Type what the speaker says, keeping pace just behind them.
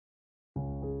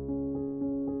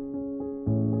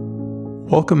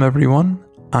Welcome, everyone.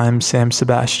 I'm Sam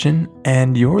Sebastian,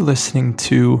 and you're listening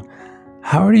to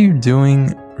How Are You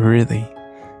Doing Really?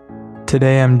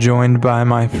 Today, I'm joined by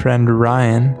my friend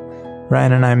Ryan.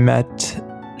 Ryan and I met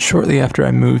shortly after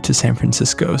I moved to San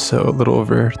Francisco, so a little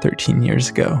over 13 years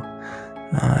ago.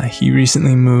 He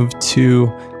recently moved to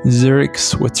Zurich,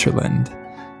 Switzerland,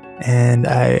 and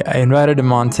I invited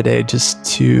him on today just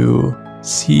to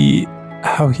see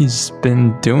how he's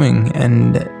been doing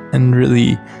and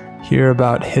really hear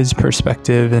about his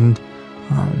perspective and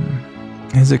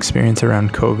his experience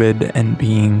around COVID and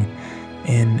being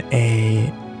in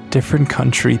a different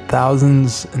country,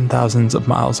 thousands and thousands of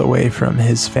miles away from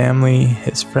his family,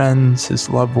 his friends, his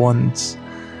loved ones,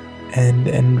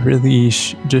 and really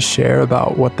just share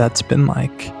about what that's been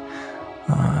like.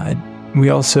 We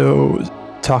also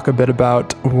talk a bit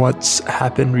about what's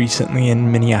happened recently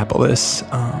in Minneapolis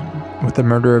with the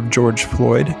murder of George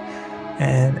Floyd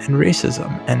and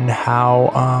racism, and how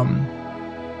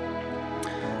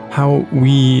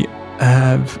we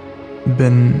have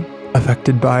been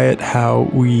affected by it, how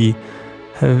we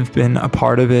have been a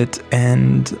part of it,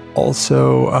 and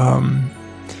also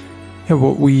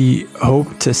what we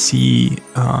hope to see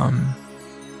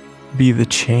be the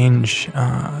change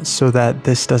so that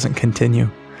this doesn't continue.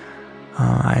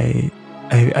 I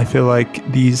feel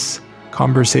like these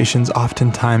conversations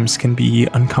oftentimes can be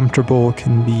uncomfortable,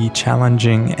 can be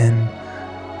challenging, and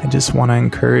I just want to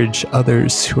encourage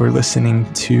others who are listening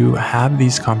to have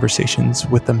these conversations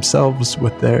with themselves,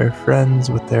 with their friends,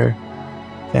 with their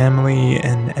family,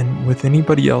 and with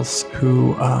anybody else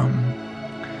who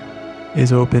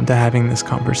is open to having this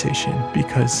conversation,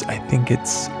 because I think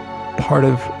it's part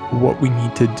of what we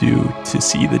need to do to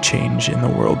see the change in the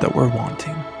world that we're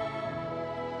wanting.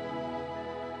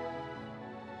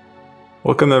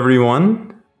 Welcome,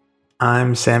 everyone.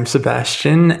 I'm Sam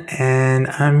Sebastian, and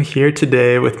I'm here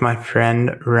today with my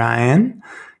friend Ryan.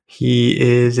 He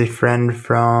is a friend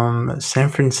from San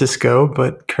Francisco,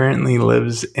 but currently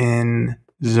lives in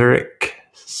Zurich,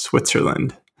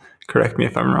 Switzerland. Correct me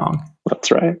if I'm wrong.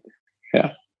 That's right.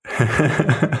 Yeah.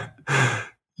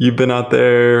 You've been out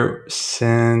there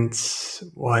since,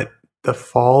 the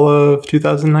fall of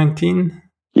 2019?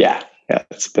 Yeah.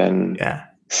 It's been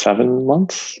 7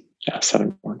 months. Yeah,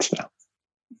 7 months now.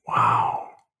 Wow.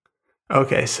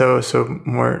 Okay, so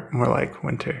more like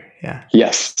winter, yeah.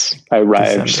 Yes, I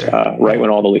arrived right when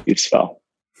all the leaves fell.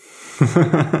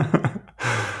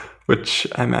 Which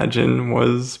I imagine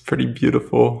was pretty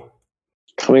beautiful.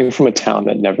 Coming from a town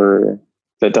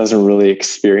that doesn't really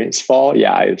experience fall,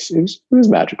 yeah, it was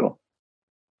magical.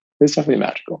 It was definitely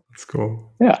magical. That's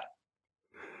cool. Yeah.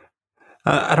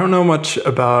 I don't know much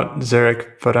about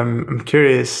Zurich, but I'm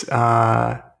curious.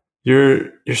 You're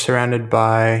surrounded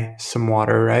by some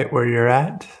water, right, where you're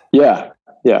at? Yeah.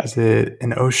 Is it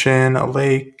an ocean, a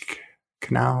lake,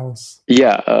 canals?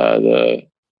 Yeah, the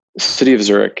city of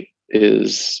Zurich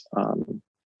is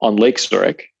on Lake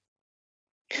Zurich,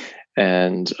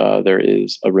 and there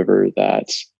is a river that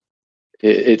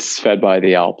it's fed by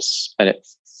the Alps, and it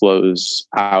flows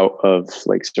out of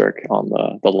Lake Zurich on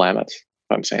the Lammet, if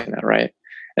I'm saying that right.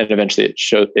 And eventually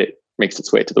it makes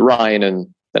its way to the Rhine, and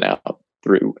then out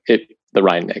through it. The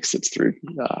Rhine exits through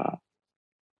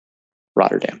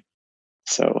Rotterdam.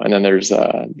 So, and then there's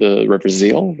the River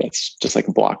Ziel. That's just like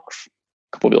a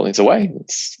couple of buildings away.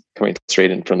 It's coming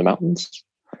straight in from the mountains.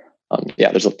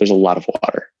 There's a lot of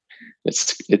water.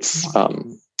 It's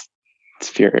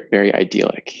very, very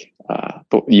idyllic.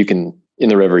 But in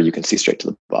the river you can see straight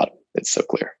to the bottom. It's so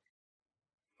clear.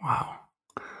 Wow.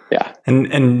 Yeah.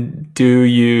 And do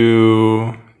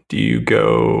you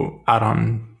go out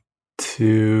on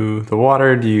to the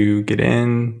water? Do you get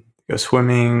in, go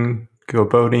swimming, go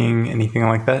boating, anything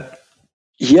like that?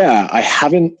 Yeah, I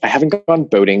haven't gone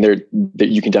boating. There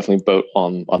you can definitely boat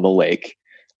on the lake,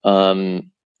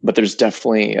 but there's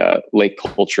definitely lake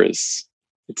culture is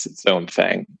its own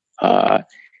thing.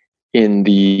 In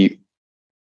the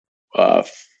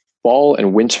fall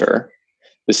and winter,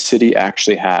 the city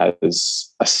actually has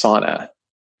a sauna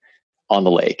on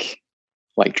the lake,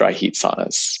 like dry heat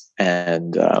saunas,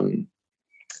 and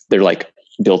they're like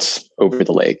built over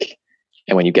the lake.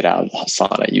 And when you get out of the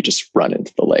sauna, you just run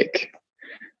into the lake.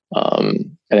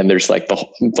 And then there's like the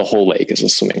whole lake is a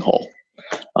swimming hole.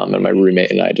 And my roommate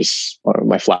and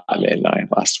my flatmate and I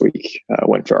last week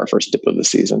went for our first dip of the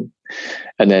season.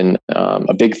 And then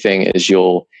a big thing is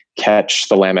you'll catch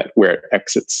the Lammet where it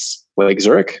exits Lake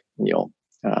Zurich, and you'll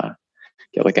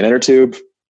get like an inner tube.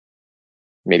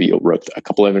 Maybe you'll rope a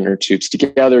couple of inner tubes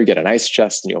together, get an ice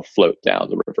chest, and you'll float down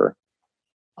the river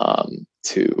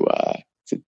to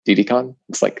Didicon.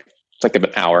 It's like an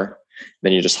hour.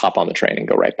 Then you just hop on the train and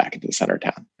go right back into the center of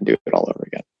town and do it all over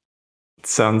again.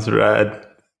 Sounds rad.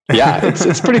 Yeah,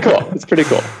 it's pretty cool. It's pretty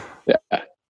cool. Yeah,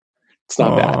 it's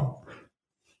not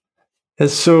bad.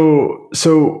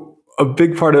 So a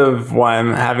big part of why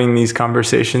I'm having these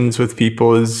conversations with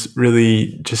people is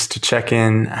really just to check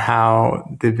in how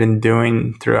they've been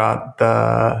doing throughout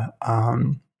the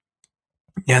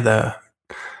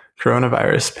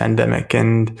coronavirus pandemic,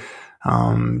 and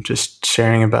just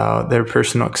sharing about their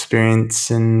personal experience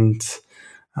and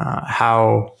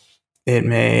how it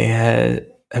may have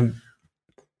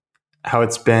how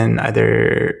it's been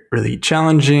either really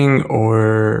challenging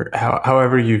or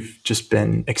however you've just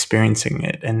been experiencing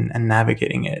it and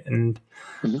navigating it. And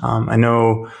I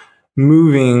know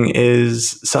moving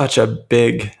is such a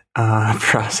big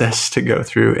process to go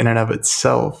through in and of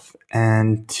itself,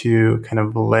 and to kind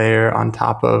of layer on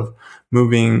top of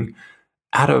moving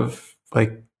out of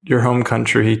like your home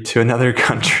country to another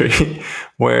country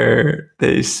where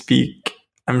they speak,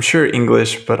 I'm sure,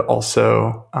 English, but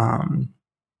also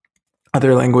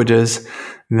other languages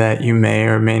that you may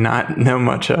or may not know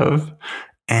much of,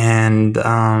 and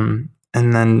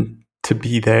then to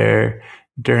be there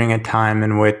during a time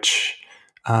in which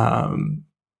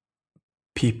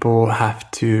people have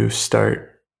to start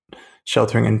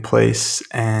sheltering in place,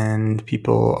 and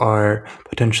people are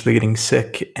potentially getting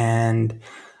sick, and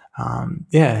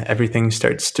everything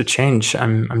starts to change.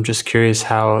 I'm just curious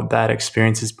how that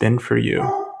experience has been for you.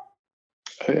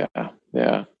 Yeah.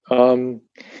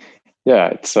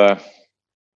 It's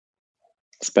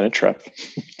been a trip.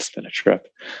 It's been a trip.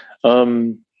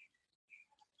 I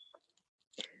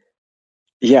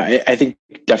think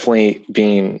definitely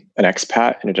being an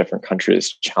expat in a different country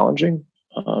is challenging.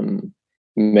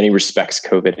 In many respects,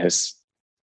 COVID has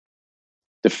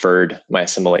deferred my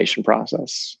assimilation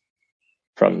process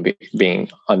from being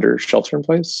under shelter in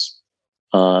place.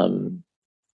 But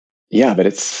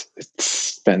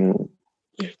it's been,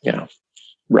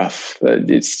 rough.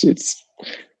 It's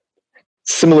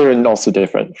similar and also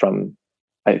different from,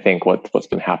 I think, what's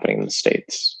been happening in the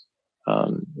States.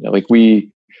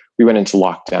 We went into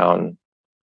lockdown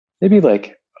maybe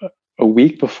like a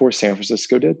week before San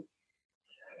Francisco did.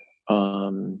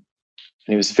 And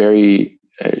it was very,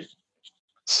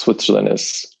 Switzerland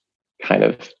is kind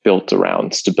of built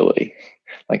around stability.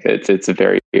 Like it's a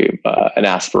very, an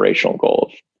aspirational goal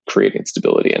of creating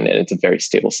stability, and it's a very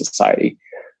stable society.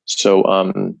 So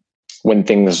when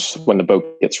the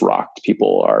boat gets rocked,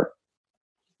 people are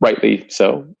rightly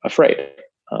so afraid.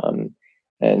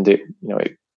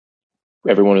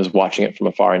 Everyone was watching it from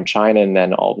afar in China, and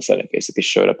then all of a sudden it basically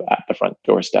showed up at the front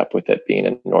doorstep, with it being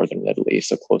in northern Italy,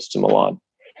 so close to Milan,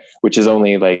 which is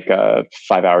only like a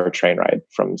 5-hour train ride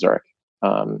from Zurich.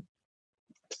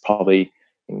 It's probably,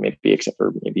 maybe except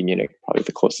for maybe Munich, probably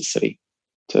the closest city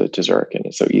to Zurich, and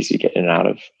it's so easy to get in and out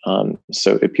of.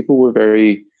 So people were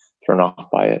very thrown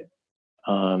off by it.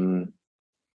 From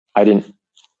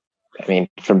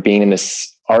being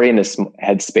already in this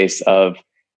headspace of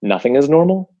nothing is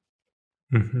normal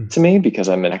to me, because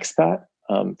I'm an expat.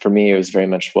 For me, it was very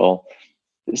much,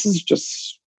 this is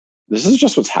just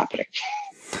what's happening.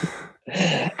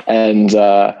 And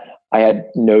I had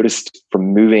noticed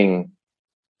from moving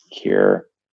here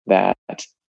that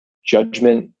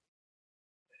judgment,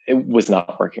 it was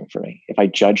not working for me. If I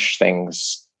judge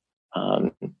things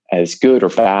as good or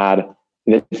bad,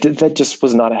 that just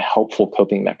was not a helpful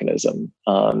coping mechanism.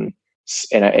 And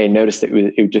I noticed that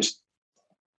it would just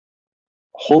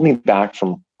hold me back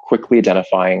from quickly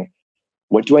identifying,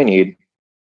 what do I need?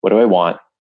 What do I want?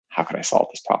 How can I solve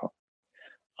this problem?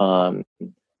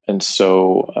 And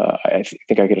so I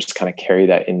think I could just kind of carry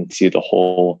that into the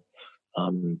whole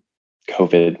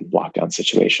COVID lockdown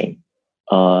situation.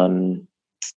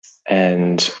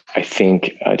 And I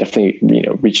think definitely,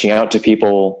 reaching out to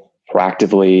people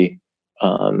proactively.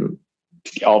 All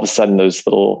of a sudden, those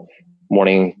little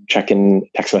morning check-in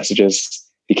text messages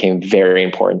became very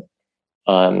important.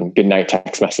 Good night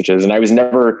text messages. And I was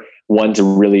never one to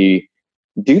really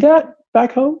do that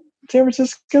back home in San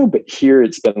Francisco, but here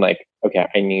it's been like, okay,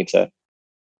 I need to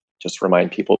just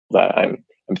remind people that I'm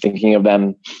thinking of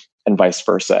them, and vice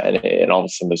versa. And all of a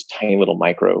sudden, those tiny little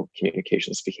micro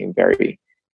communications became very,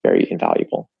 very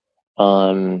invaluable.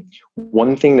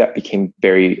 One thing that became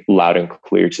very loud and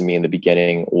clear to me in the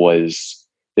beginning was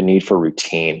the need for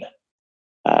routine.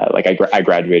 I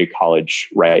graduated college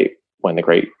right when the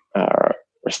Great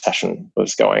Recession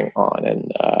was going on,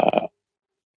 and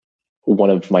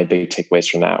one of my big takeaways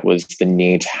from that was the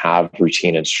need to have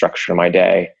routine and structure in my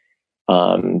day.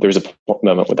 There was a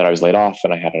moment that I was laid off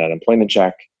and I had an unemployment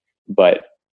check, but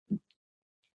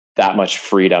that much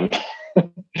freedom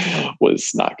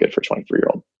was not good for a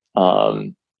 23-year-old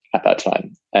at that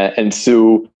time. And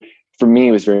so for me,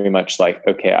 it was very much like,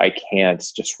 okay, I can't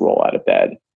just roll out of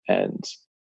bed and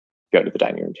go to the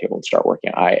dining room table and start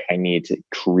working. I need to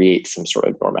create some sort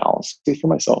of normalcy for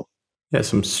myself. Yeah,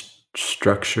 some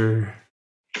structure.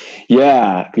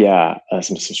 Yeah,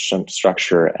 some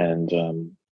structure.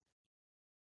 And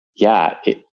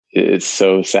it's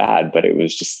so sad, but it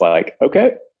was just like,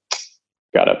 okay,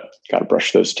 gotta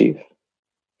brush those teeth,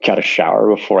 gotta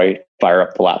shower before I fire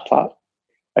up the laptop.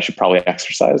 I should probably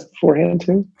exercise beforehand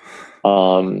too.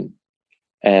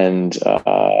 And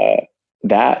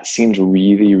that seemed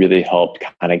really, really helped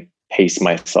kind of pace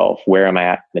myself. Where am I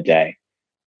at in the day?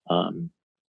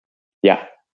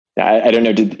 I don't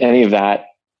know. Did any of that?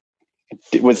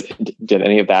 Did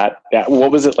any of that? Yeah.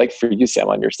 What was it like for you, Sam,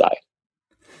 on your side?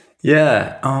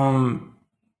 Yeah.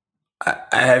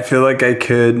 I feel like I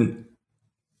could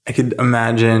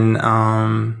imagine,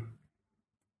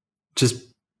 just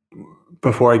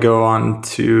before I go on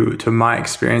to my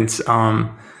experience,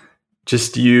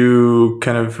 just you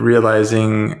kind of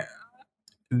realizing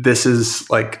this is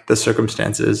like the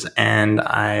circumstances, and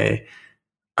I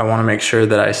want to make sure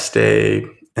that I stay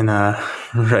in a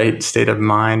right state of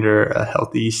mind, or a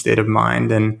healthy state of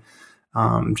mind, and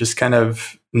just kind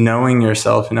of knowing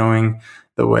yourself, knowing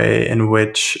the way in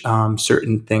which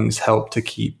certain things help to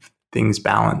keep things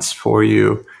balanced for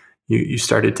you. You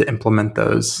started to implement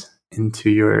those into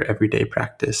your everyday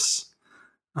practice,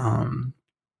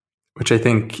 which I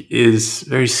think is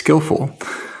very skillful.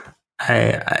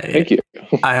 Thank you.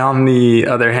 I, on the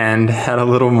other hand, had a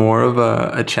little more of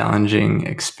a challenging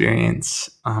experience.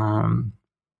 I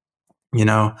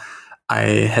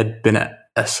had been at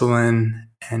Esalen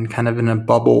and kind of in a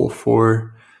bubble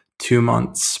for 2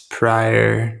 months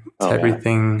prior to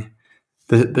everything,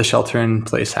 the shelter in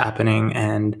place happening.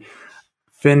 And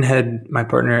Finn, my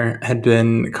partner, had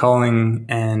been calling,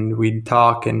 and we'd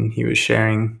talk, and he was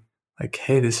sharing like,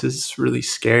 hey, this is really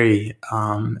scary.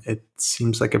 It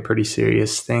seems like a pretty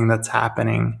serious thing that's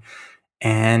happening.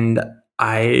 And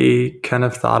I kind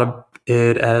of thought of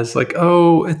it as like,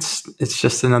 oh, it's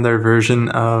just another version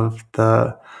of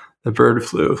the bird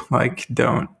flu. Like,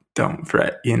 don't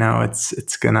fret,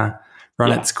 it's gonna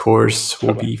run its course.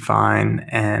 We'll be fine.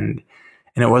 And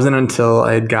it wasn't until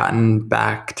I had gotten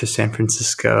back to San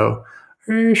Francisco,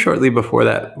 very shortly before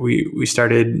that, we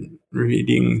started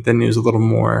reading the news a little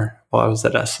more while I was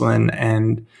at Esalen,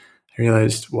 and I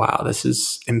realized, wow, this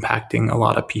is impacting a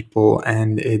lot of people,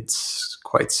 and it's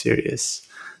quite serious.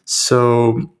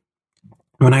 So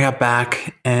when I got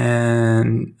back,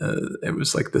 and it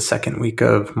was like the second week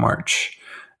of March,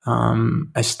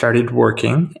 I started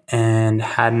working, and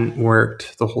hadn't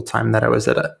worked the whole time that I was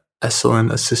at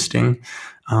Esalen assisting.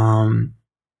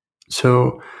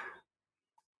 So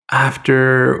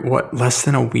after less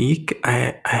than a week,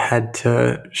 I had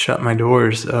to shut my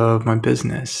doors of my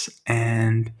business,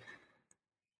 and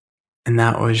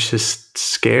that was just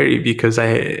scary, because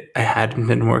I hadn't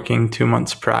been working 2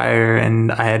 months prior,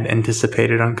 and I had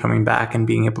anticipated on coming back and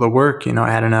being able to work.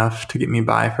 I had enough to get me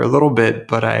by for a little bit,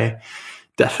 but I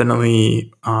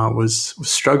definitely was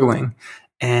struggling.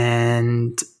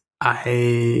 And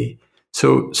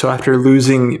so after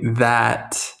losing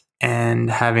that and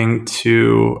having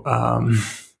to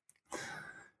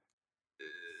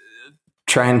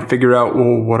try and figure out,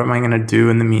 well, what am I going to do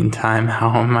in the meantime?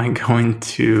 How am I going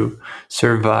to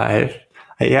survive?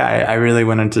 I really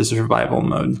went into survival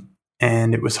mode,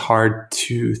 and it was hard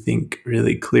to think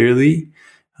really clearly.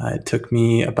 It took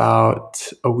me about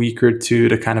a week or two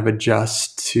to kind of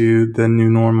adjust to the new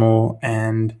normal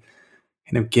and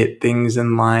kind of get things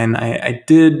in line. I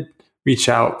did reach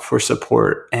out for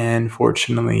support, and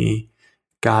fortunately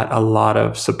got a lot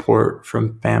of support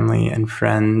from family and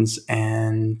friends,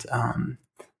 and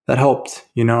that helped.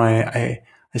 I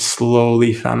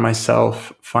slowly found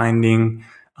myself finding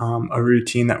a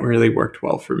routine that really worked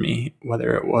well for me,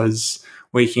 whether it was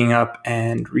waking up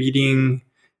and reading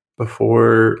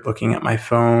before looking at my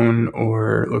phone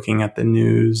or looking at the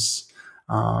news.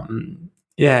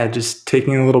 Just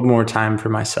taking a little more time for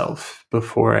myself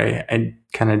before I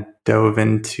kind of dove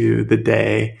into the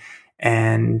day.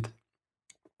 And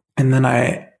then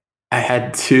I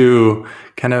had to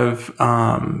kind of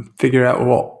figure out,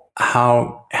 well,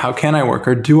 how can I work,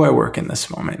 or do I work in this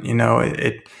moment?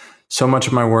 So much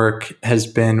of my work has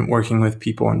been working with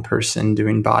people in person,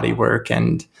 doing body work,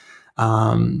 and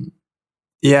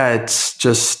it's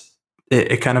just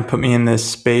it kind of put me in this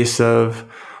space of,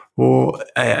 well,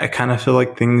 I kind of feel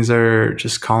like things are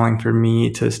just calling for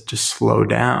me to just slow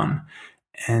down.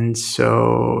 And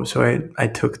I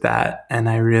took that and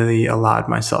I really allowed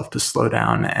myself to slow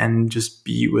down and just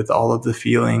be with all of the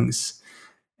feelings.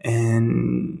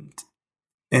 And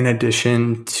in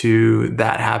addition to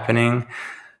that happening,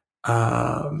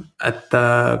 at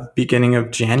the beginning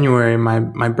of January,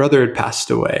 my brother had passed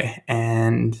away.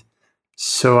 And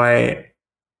so I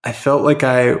felt like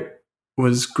I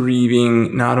was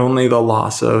grieving not only the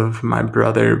loss of my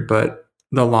brother, but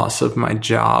the loss of my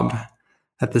job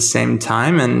at the same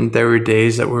time. And there were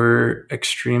days that were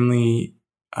extremely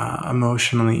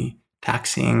emotionally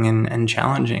taxing and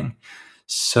challenging.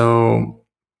 So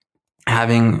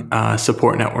having a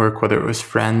support network, whether it was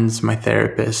friends, my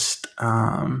therapist,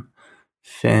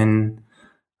 Finn,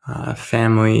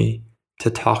 family to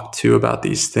talk to about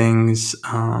these things.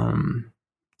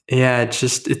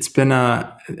 It's been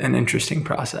an interesting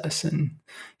process, and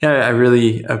I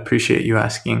really appreciate you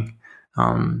asking.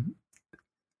 And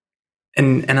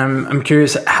I'm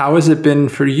curious, how has it been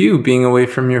for you being away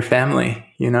from your family?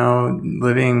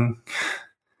 Living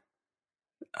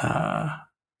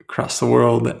across the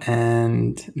world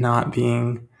and not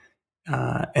being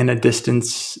in a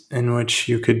distance in which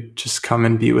you could just come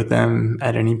and be with them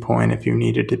at any point if you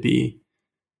needed to be.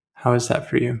 How is that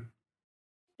for you?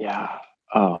 Yeah.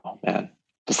 Oh man,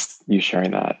 just you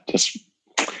sharing that just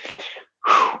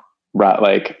brought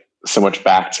like so much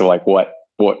back to like what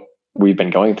we've been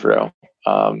going through.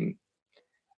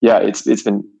 It's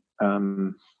been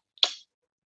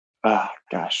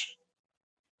gosh,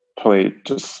 probably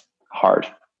just hard.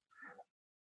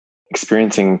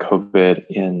 Experiencing COVID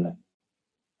in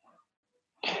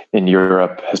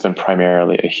Europe has been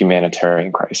primarily a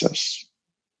humanitarian crisis.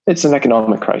 It's an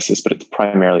economic crisis, but it's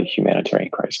primarily a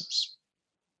humanitarian crisis.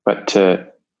 But to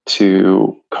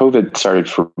COVID started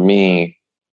for me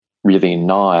really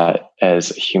not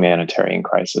as a humanitarian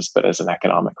crisis, but as an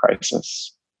economic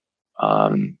crisis.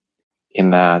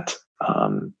 In that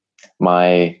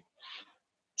my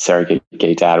surrogate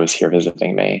gay dad was here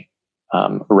visiting me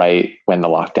right when the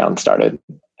lockdown started,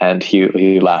 and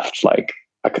he left like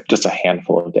just a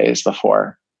handful of days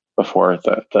before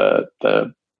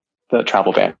the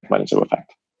travel ban went into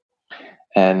effect.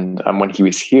 And when he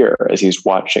was here, as he was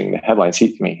watching the headlines,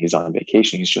 he's on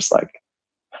vacation. He's just like,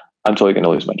 I'm totally going to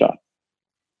lose my job.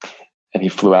 And he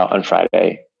flew out on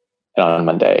Friday, and on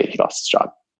Monday he lost his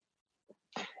job.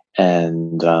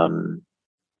 And a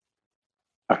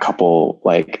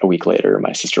week later,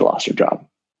 my sister lost her job.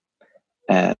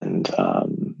 And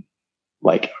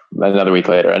like another week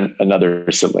later, another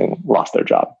sibling lost their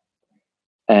job.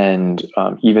 And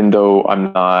even though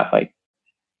I'm not like,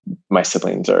 my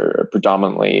siblings are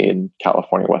predominantly in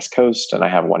California, West Coast, and I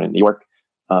have one in New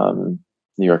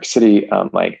York City.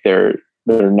 Like they're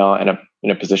not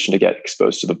in a position to get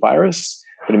exposed to the virus,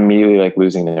 but immediately like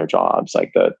losing their jobs,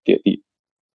 like the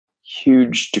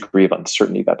huge degree of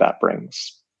uncertainty that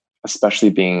brings,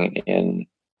 especially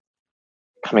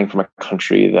coming from a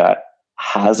country that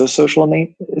has a social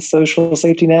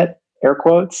safety net, air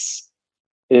quotes,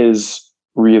 is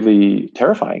really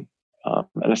terrifying.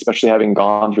 And especially having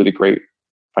gone through the great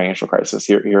financial crisis,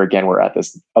 here again, we're at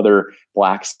this other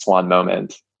black swan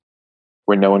moment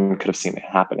where no one could have seen it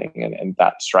happening, and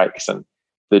that strikes, and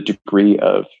the degree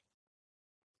of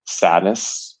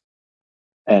sadness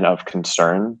and of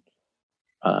concern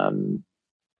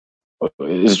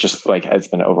is just like, it's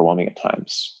been overwhelming at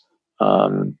times.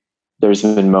 There's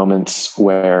been moments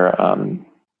where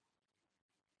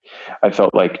I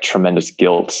felt like tremendous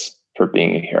guilt for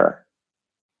being here,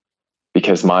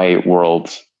 because my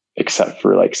world, except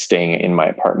for like staying in my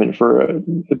apartment for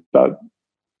about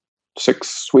 7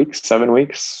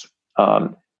 weeks,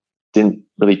 didn't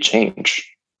really change.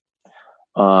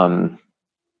 And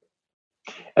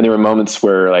there were moments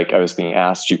where like I was being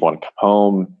asked, do you want to come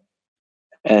home?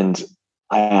 And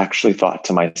I actually thought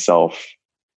to myself,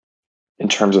 in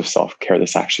terms of self-care,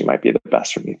 this actually might be the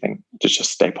best for me thing, to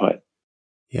just stay put.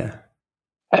 Yeah.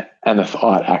 And the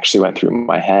thought actually went through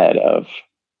my head of,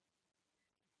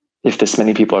 if this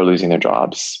many people are losing their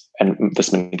jobs and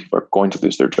this many people are going to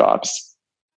lose their jobs,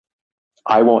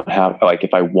 I won't have, like,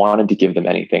 if I wanted to give them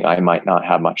anything, I might not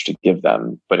have much to give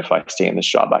them. But if I stay in this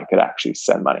job, I could actually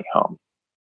send money home,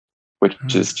 which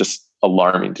is just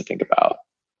alarming to think about.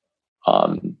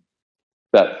 And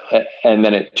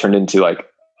then it turned into like,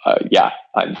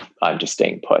 I'm just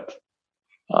staying put.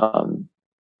 And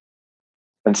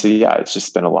so, it's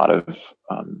just been a lot of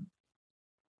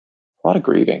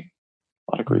grieving,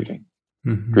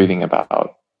 Mm-hmm. grieving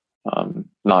about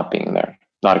not being there,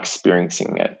 not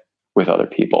experiencing it with other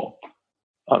people,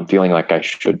 feeling like I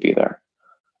should be there.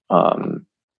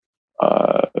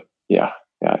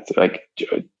 It's like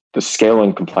the scale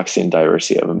and complexity and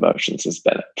diversity of emotions has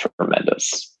been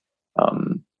tremendous.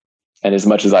 And as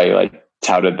much as I like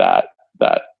touted that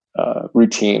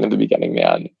routine in the beginning,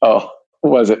 man, oh,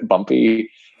 was it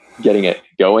bumpy getting it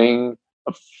going,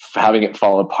 having it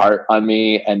fall apart on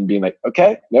me, and being like,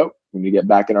 okay, nope, we need to get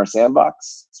back in our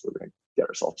sandbox. So we're going to get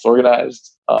ourselves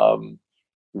organized.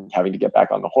 Having to get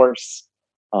back on the horse.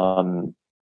 And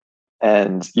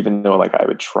even though like I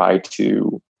would try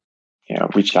to,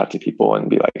 reach out to people and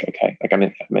be like, okay, like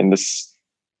I'm in this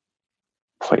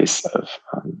place of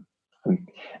I'm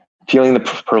feeling the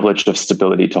privilege of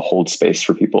stability to hold space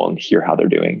for people and hear how they're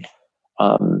doing.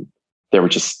 There were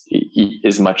just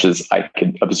as much as I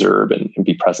could observe and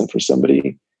be present for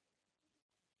somebody,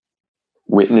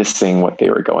 witnessing what they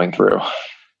were going through.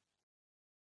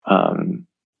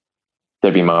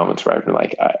 There'd be moments where I'd be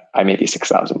like, I may be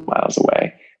 6,000 miles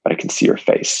away, but I can see your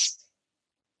face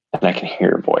and I can hear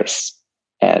your voice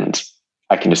and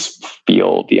I can just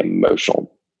feel the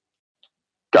emotional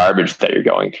garbage that you're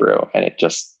going through. And it's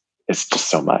just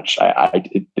so much.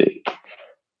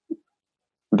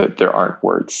 There aren't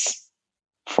words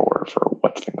for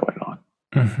what's been going on.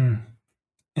 Mm-hmm.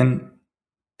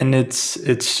 And it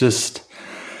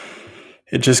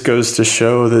just goes to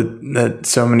show that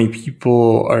so many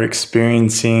people are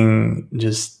experiencing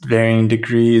just varying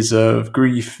degrees of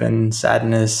grief and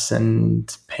sadness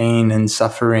and pain and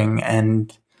suffering.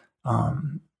 And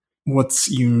what's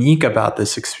unique about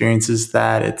this experience is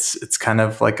that it's kind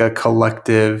of like a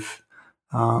collective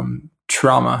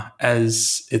trauma,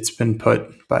 as it's been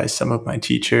put by some of my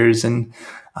teachers. And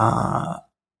I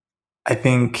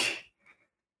think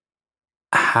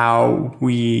how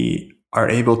we are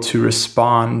able to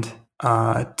respond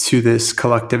to this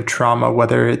collective trauma,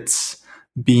 whether it's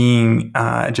being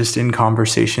just in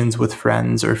conversations with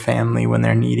friends or family when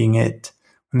they're needing it,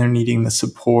 when they're needing the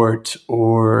support,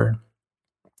 or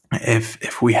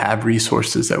if we have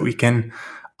resources that we can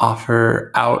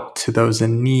offer out to those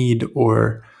in need,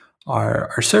 or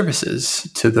our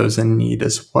services to those in need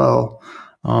as well.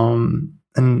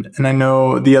 And I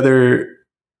know the other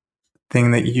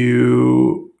thing that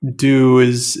you do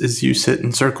is you sit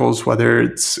in circles, whether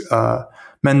it's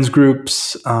men's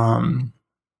groups. If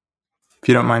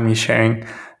you don't mind me sharing,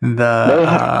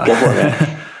 Go for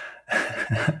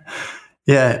it.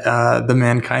 The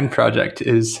Mankind Project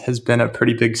has been a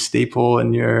pretty big staple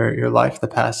in your life the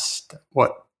past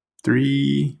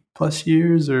 3+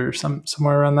 years or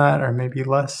somewhere around that, or maybe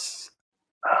less.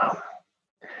 Oh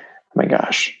my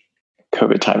gosh.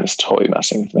 COVID time is totally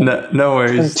messing with me. No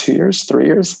worries. 2 years, 3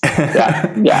 years.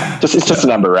 Yeah. It's just a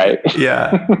number, right?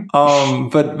 Yeah.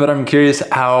 But I'm curious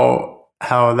how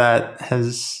that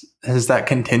has that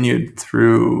continued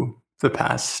through the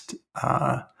past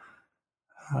 5-6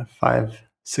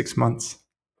 months.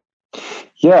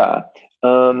 Yeah.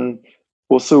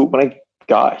 Well, so when I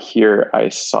got here, I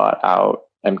sought out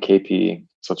MKP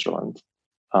Switzerland,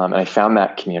 and I found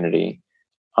that community.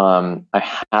 I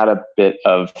had a bit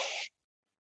of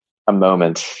a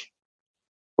moment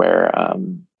where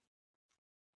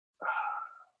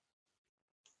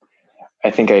I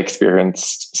think I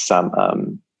experienced some, I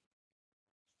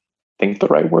think the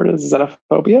right word is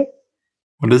xenophobia.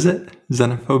 What is it?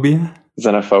 Xenophobia?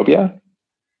 Xenophobia.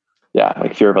 Yeah,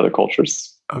 like fear of other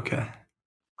cultures. Okay.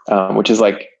 Which is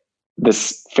like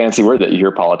this fancy word that you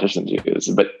hear politicians use,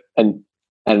 and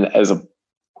as a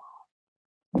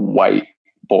white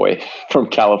boy from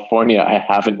California, I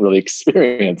haven't really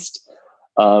experienced.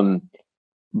 But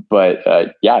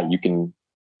you can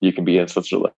be in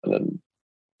Switzerland, and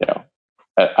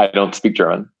I don't speak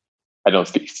German. I don't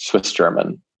speak Swiss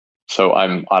German, so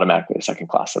I'm automatically a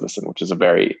second-class citizen, which is a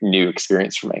very new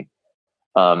experience for me.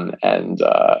 And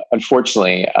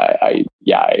unfortunately, I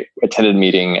attended a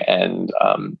meeting, and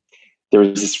there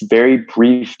was this very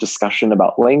brief discussion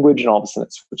about language, and all of a sudden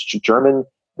it switched to German,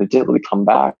 and it didn't really come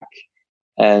back.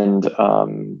 And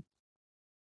I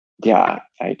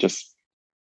just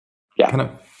kind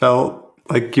of felt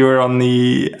like you were on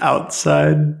the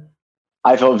outside.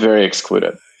 I felt very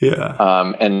excluded. Yeah.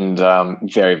 And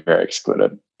very, very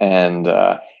excluded. And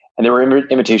there were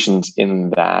invitations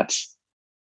in that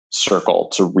circle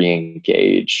to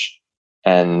re-engage.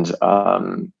 And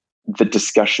the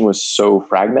discussion was so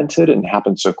fragmented and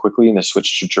happened so quickly in the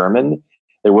switch to German.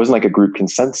 There wasn't like a group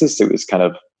consensus. It was kind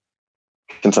of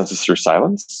consensus through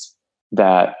silence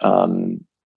that, I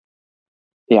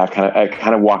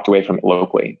kind of walked away from it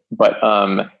locally, but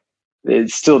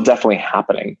it's still definitely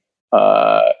happening.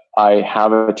 I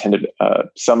have attended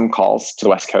some calls to the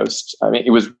West Coast. I mean,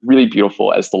 it was really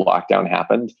beautiful as the lockdown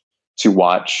happened to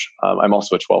watch. I'm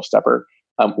also a 12-stepper.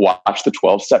 Watch the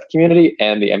 12-step community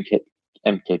and the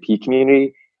MKP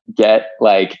community get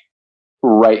like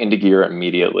right into gear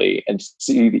immediately and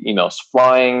see the emails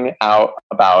flying out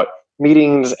about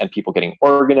meetings and people getting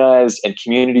organized and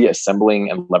community assembling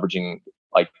and leveraging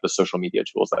like the social media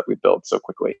tools that we built so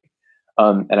quickly.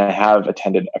 And I have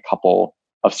attended a couple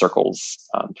of circles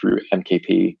through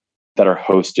MKP that are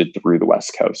hosted through the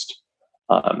West Coast.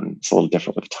 It's a little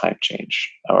different with time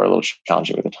change, or a little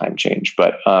challenging with the time change.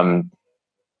 But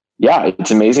yeah,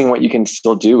 it's amazing what you can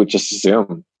still do with just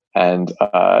Zoom, and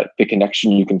the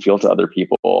connection you can feel to other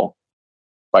people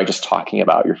by just talking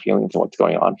about your feelings and what's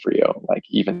going on for you. Like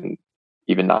even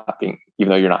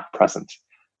though you're not present,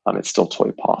 it's still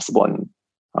totally possible. And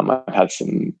I've had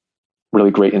some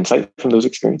really great insight from those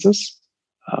experiences.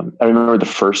 I remember the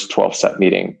first 12-step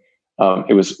meeting.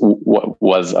 It was what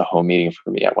was a home meeting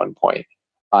for me at one point.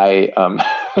 The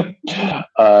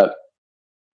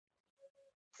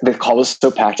call was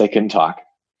so packed I couldn't talk.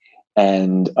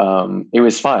 And it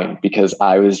was fine because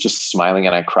I was just smiling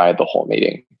and I cried the whole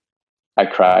meeting. I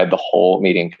cried the whole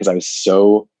meeting because I was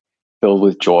so filled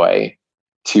with joy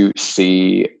to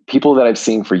see people that I've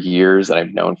seen for years, that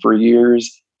I've known for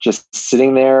years, just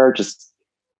sitting there, just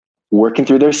working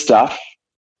through their stuff,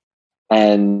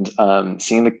 and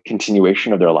seeing the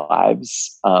continuation of their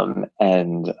lives,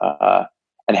 and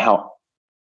how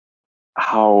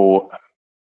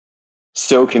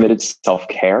so committed to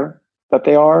self-care that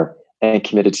they are, and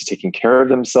committed to taking care of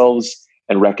themselves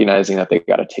and recognizing that they've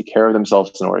got to take care of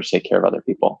themselves in order to take care of other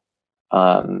people.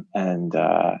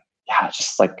 Yeah,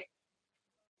 just like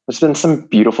there's been some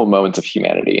beautiful moments of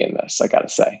humanity in this, I gotta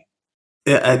say.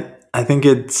 Yeah, I think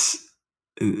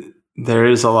there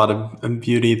is a lot of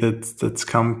beauty that's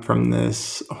come from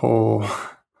this whole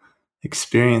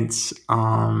experience.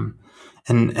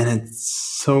 And it's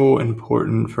so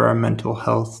important for our mental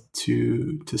health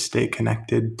to stay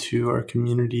connected to our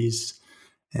communities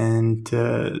and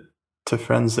to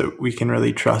friends that we can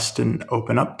really trust and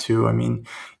open up to. I mean,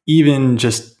 even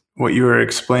just what you were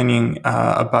explaining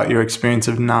about your experience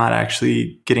of not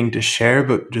actually getting to share,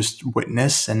 but just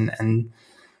witness, and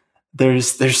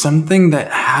there's something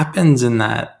that happens in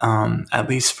that. At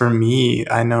least for me,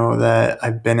 I know that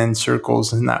I've been in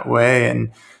circles in that way,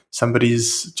 and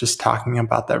somebody's just talking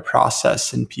about their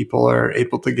process and people are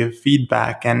able to give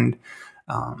feedback. And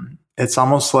it's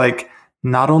almost like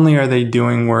not only are they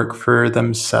doing work for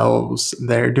themselves,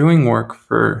 they're doing work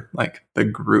for like the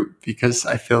group, because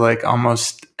I feel like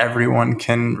almost everyone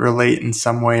can relate in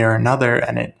some way or another.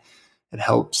 And it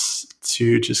helps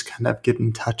to just kind of get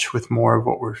in touch with more of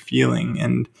what we're feeling.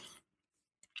 And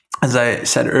as I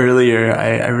said earlier,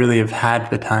 I really have had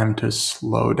the time to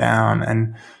slow down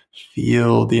and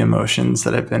feel the emotions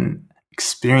that I've been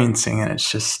experiencing. And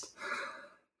it's just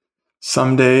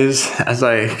some days as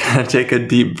I kind of take a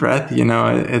deep breath,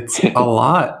 it's a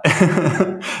lot.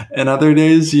 And other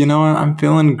days, I'm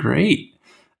feeling great.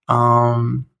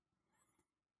 And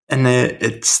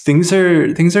it's things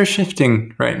are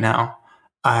shifting right now.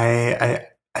 I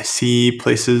see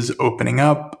places opening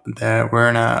up, that we're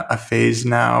in a phase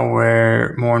now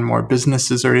where more and more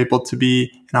businesses are able to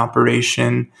be in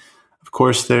operation. Of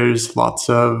course, there's lots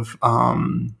of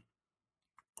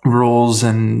rules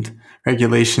and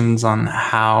regulations on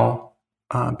how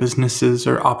businesses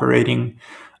are operating.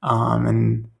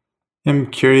 And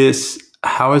I'm curious,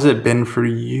 how has it been for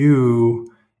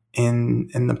you in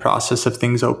the process of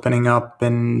things opening up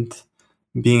and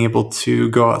being able to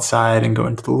go outside and go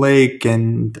into the lake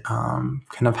and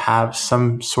kind of have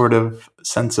some sort of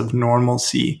sense of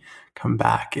normalcy come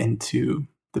back into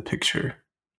the picture?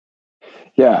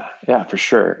 Yeah, for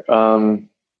sure.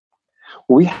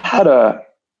 We had I'll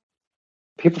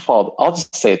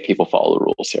just say people follow the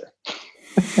rules here.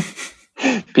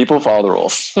 People follow the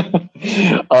rules.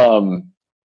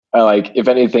 Like, if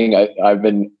anything, I've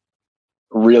been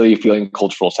really feeling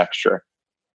cultural texture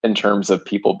in terms of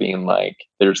people being like,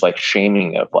 there's like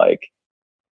shaming of like,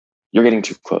 you're getting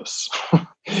too close.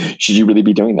 Should you really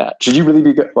be doing that? Should you really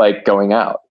be like going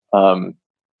out?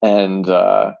 And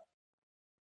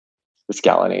this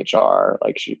gal in HR,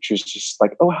 like she was just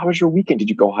like, oh, how was your weekend? Did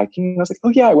you go hiking? And I was like, oh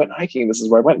yeah, I went hiking. This is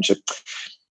where I went. And she,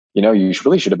 you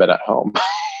really should have been at home.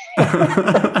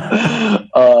 And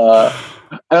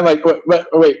I'm like,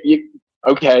 wait,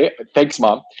 okay, thanks,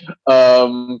 Mom.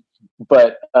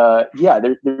 But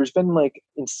there's been like,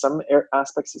 in some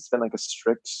aspects, it's been like a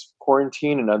strict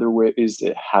quarantine. In other ways,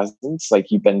 it hasn't.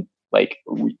 Like, you've been like,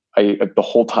 the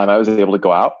whole time I was able to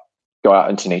go out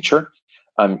into nature.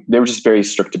 They were just very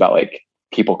strict about like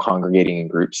people congregating in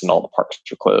groups, and all the parks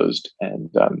were closed, and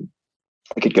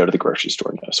I could go to the grocery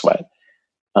store, no sweat.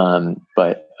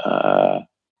 But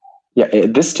Yeah,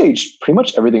 at this stage, pretty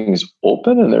much everything is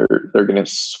open, and they're going to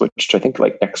switch to, I think,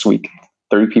 like next week,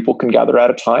 30 people can gather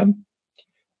at a time.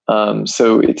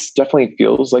 So it's definitely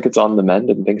feels like it's on the mend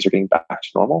and things are getting back to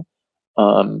normal.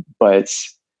 But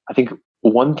I think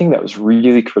one thing that was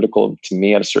really critical to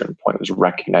me at a certain point was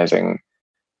recognizing,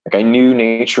 like, I knew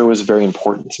nature was very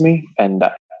important to me, and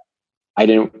that I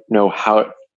didn't know how it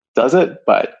does it,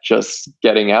 but just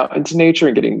getting out into nature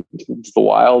and getting into the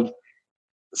wild,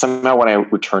 somehow when I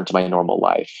return to my normal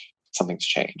life, something's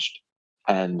changed.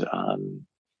 And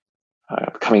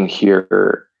coming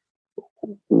here,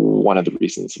 one of the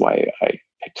reasons why I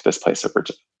picked this place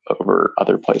over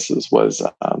other places was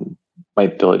my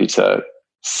ability to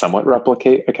somewhat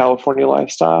replicate a California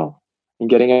lifestyle and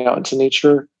getting out into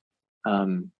nature.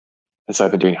 And so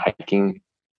I've been doing hiking,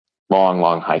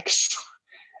 long hikes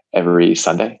every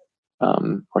Sunday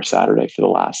or Saturday for the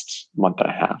last month and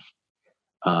a half.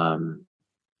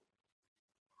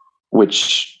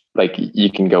 Which, like, you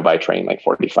can go by train like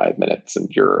 45 minutes and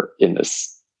you're in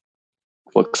this,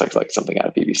 looks like something out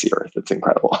of BBC Earth. It's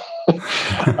incredible.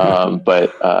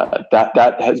 But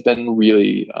that has been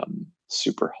really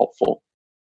super helpful.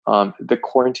 The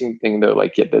quarantine thing though,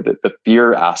 like, the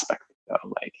fear aspect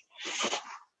though, like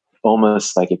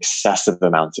almost like excessive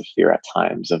amounts of fear at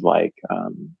times of like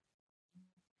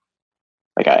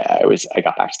I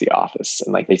got back to the office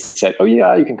and like they said, oh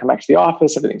yeah, you can come back to the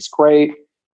office, everything's great.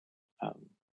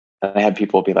 And I had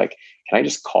people be like, can I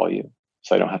just call you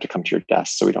so I don't have to come to your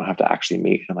desk, so we don't have to actually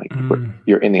meet? I'm like,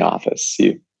 you're in the office.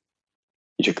 You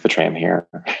took the tram here.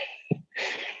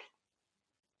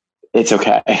 It's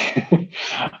okay.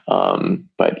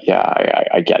 But yeah,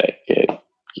 I get it.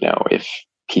 If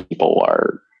people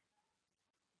are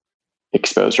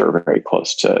exposed or very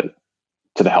close to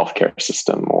the healthcare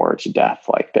system or to death,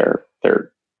 like they're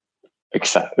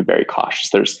very cautious.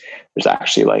 There's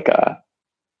actually like a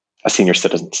senior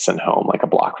citizen home like a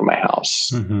block from my house.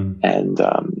 Mm-hmm. And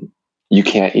you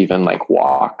can't even like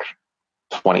walk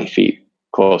 20 feet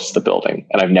close to the building.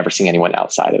 And I've never seen anyone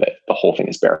outside of it. The whole thing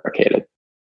is barricaded.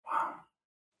 Wow.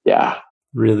 Yeah.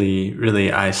 Really,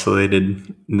 really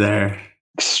isolated there.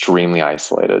 Extremely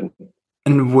isolated.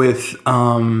 And with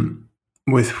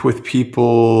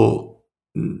people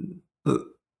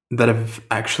that have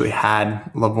actually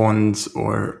had loved ones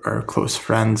or close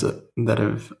friends that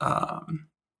have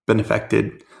been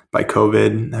affected by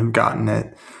COVID, have gotten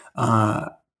it. I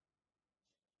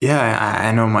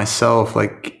know myself,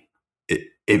 like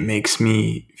it makes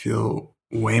me feel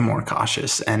way more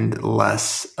cautious and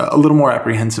a little more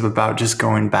apprehensive about just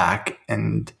going back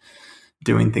and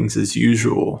doing things as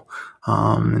usual.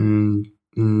 And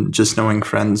just knowing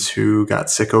friends who got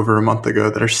sick over a month ago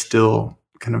that are still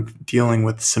kind of dealing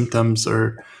with symptoms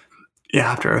or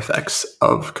after effects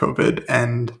of COVID,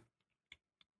 and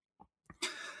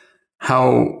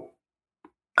how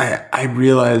I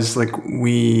realize like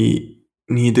we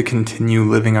need to continue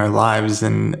living our lives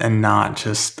and not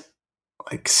just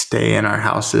like stay in our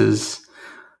houses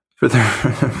for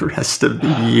the rest of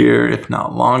the year, if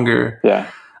not longer.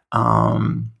 Yeah.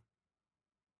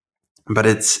 But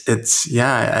it's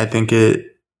I think it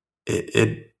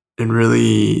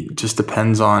really just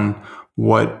depends on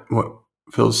what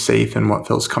feels safe and what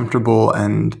feels comfortable,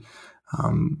 and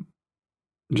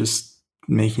just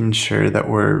making sure that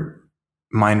we're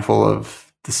mindful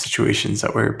of the situations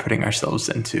that we're putting ourselves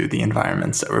into, the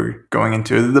environments that we're going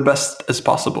into, the best as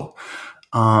possible.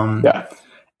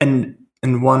 And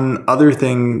one other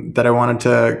thing that I wanted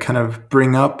to kind of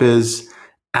bring up is,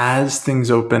 as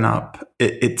things open up,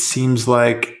 it seems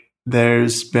like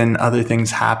there's been other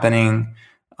things happening,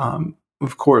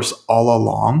 of course, all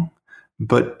along,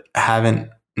 but haven't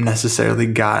necessarily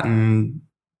gotten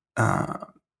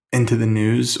into the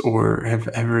news or have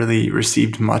really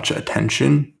received much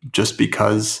attention, just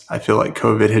because I feel like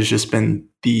COVID has just been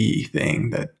the thing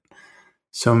that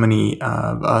so many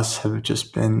of us have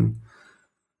just been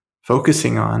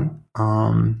focusing on.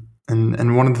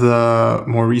 And one of the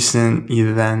more recent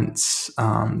events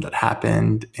that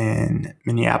happened in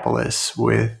Minneapolis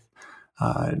with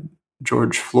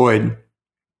George Floyd,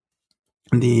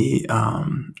 the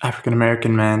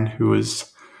African-American man who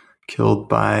was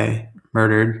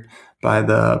murdered by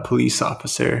the police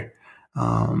officer,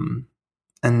 and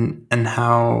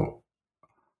how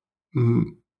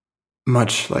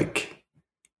much like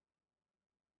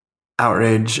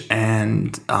outrage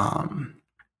and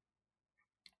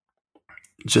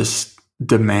just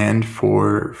demand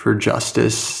for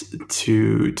justice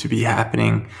to be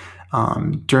happening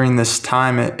during this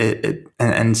time,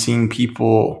 and seeing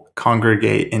people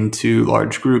congregate into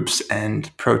large groups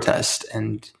and protest,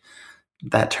 and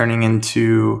that turning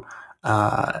into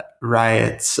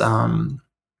riots. I'm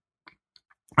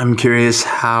curious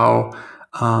how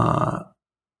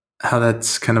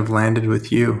that's kind of landed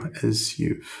with you as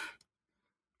you've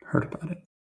heard about it.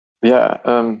 Yeah,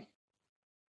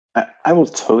 I will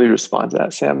totally respond to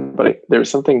that, Sam. But there's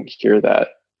something here that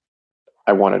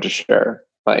I wanted to share.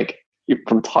 Like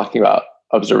from talking about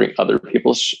observing other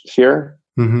people's fear,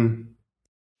 Mm-hmm.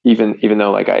 even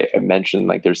though like I mentioned,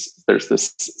 like there's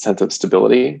this sense of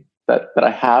stability that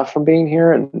I have from being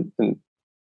here and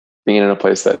being in a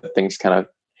place that things kind of,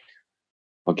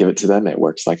 I'll give it to them. It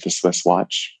works like the Swiss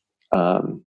watch.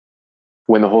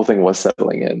 When the whole thing was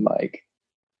settling in, like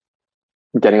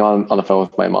getting on the phone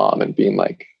with my mom and being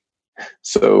like,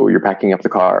 so you're packing up the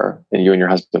car and you and your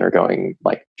husband are going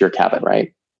like to your cabin,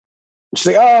 right? And she's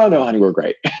like, oh no, honey, we're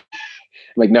great. I'm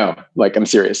like, no, like I'm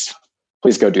serious.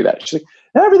 Please go do that. She's like,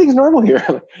 everything's normal here.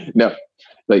 Like, no,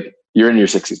 like you're in your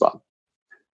 60s, Bob.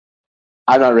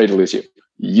 I'm not ready to lose you.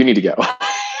 You need to go.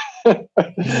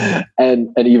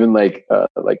 and even like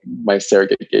my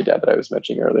surrogate gay dad that I was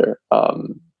mentioning earlier.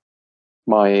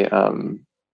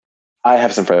 I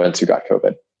have some friends who got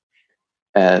COVID,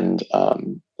 and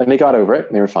they got over it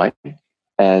and they were fine.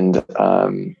 And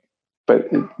but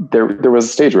there was a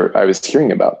stage where I was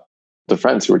hearing about the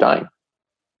friends who were dying,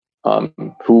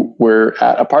 who were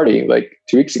at a party like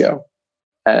 2 weeks ago,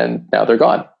 and now they're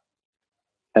gone.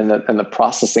 And the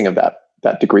processing of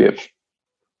that degree of,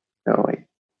 like,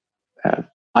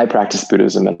 I practice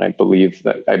Buddhism and I believe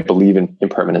in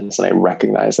impermanence and I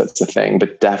recognize that's a thing,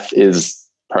 but death is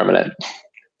permanent.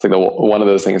 It's like one of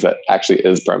those things that actually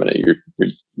is permanent.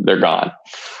 They're gone.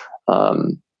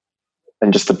 And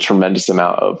just the tremendous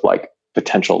amount of like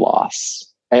potential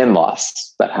loss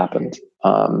that happened,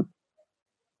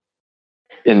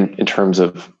 in terms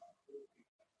of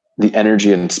the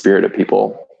energy and spirit of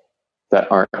people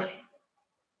that aren't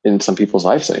in some people's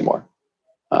lives anymore.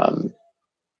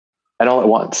 And all at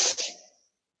once.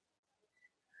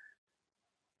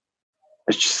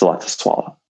 It's just a lot to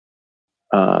swallow.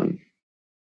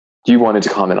 You wanted to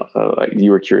comment, like you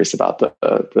were curious about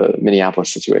the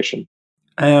Minneapolis situation.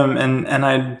 I am, and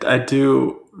I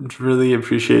do really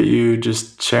appreciate you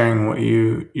just sharing what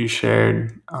you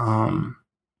shared.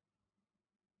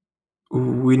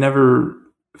 We never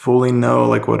fully know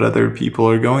like what other people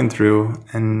are going through,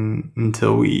 and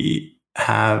until we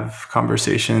have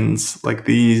conversations like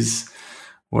these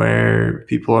where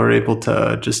people are able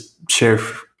to just share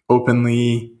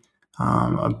openly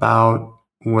about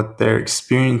what their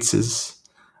experiences,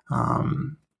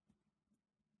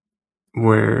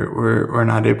 we're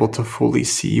not able to fully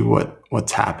see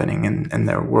what's happening in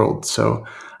their world. So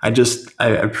I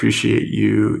appreciate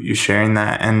you sharing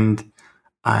that. And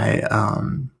I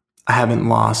haven't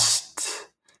lost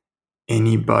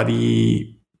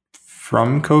anybody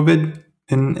from COVID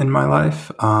in my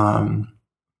life.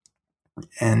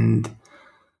 And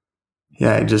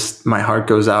yeah, my heart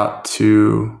goes out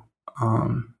to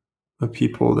the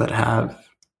people that have,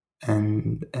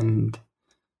 and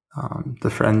the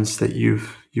friends that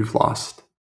you've lost.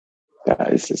 Yeah,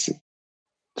 it's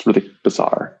really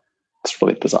bizarre. It's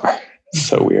really bizarre. It's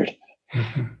so weird.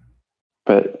 Mm-hmm.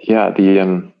 But yeah,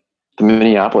 the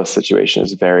Minneapolis situation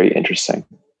is very interesting.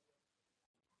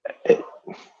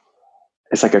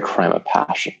 It's like a crime of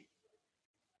passion,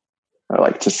 or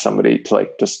like to somebody to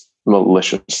like just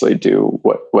maliciously do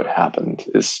what happened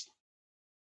is,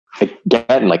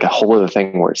 again, like a whole other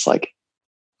thing where it's like,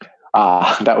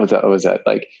 that was it.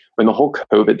 Like when the whole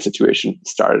COVID situation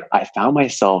started, I found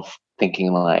myself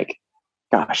thinking like,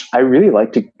 gosh, I really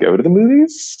like to go to the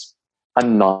movies.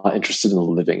 I'm not interested in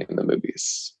living in the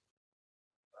movies.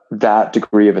 That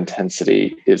degree of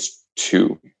intensity is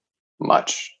too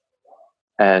much.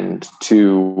 And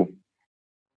to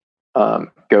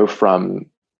go from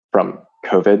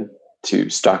COVID to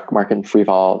stock market free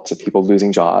fall to people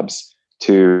losing jobs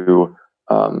to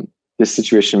this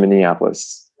situation in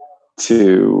Minneapolis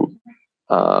to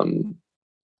the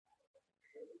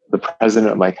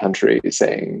president of my country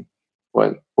saying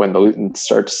when the looting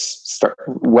start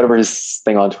whatever his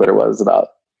thing on Twitter was about,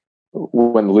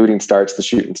 when the looting starts, the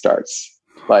shooting starts.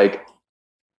 Like,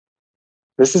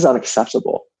 this is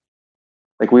unacceptable.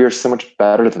 Like, we are so much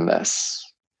better than this.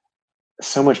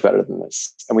 So much better than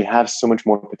this. And we have so much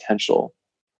more potential.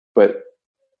 But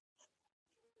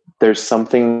there's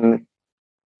something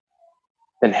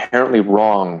inherently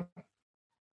wrong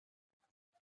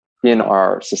in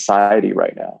our society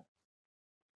right now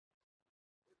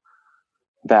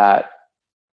that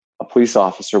a police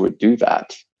officer would do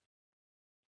that.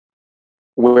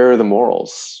 Where are the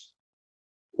morals?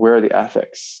 Where are the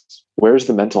ethics? Where's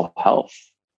the mental health?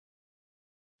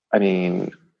 I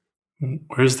mean,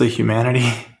 Where's the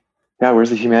humanity? Yeah,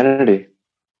 where's the humanity?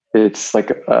 It's like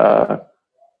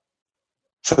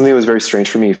something that was very strange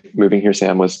for me moving here,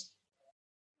 Sam, was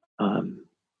um,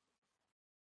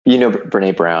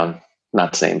 Brene Brown,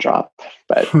 not to name drop,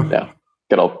 but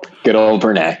good old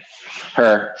Brene.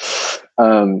 Her,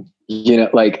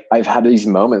 like I've had these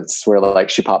moments where like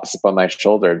she pops up on my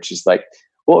shoulder and she's like,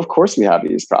 well, of course we have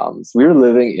these problems. We're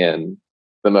living in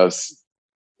the most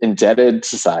indebted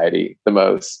society, the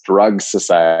most drug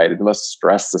society, the most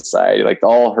stressed society, like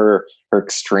all her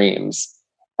extremes.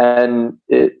 And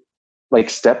it, like,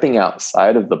 stepping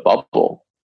outside of the bubble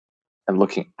and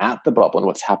looking at the bubble and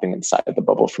what's happening inside the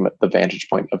bubble from the vantage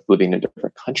point of living in a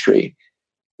different country,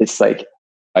 it's like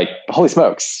holy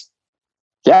smokes,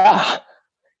 yeah.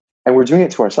 And we're doing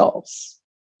it to ourselves.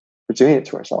 We're doing it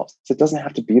to ourselves. It doesn't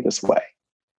have to be this way.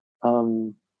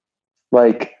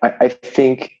 I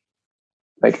think,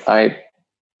 like, I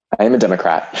am a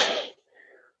Democrat,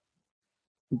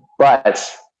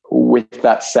 but with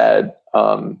that said,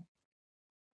 I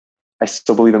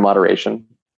still believe in moderation.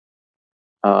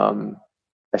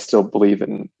 I still believe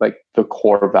in like the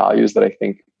core values that I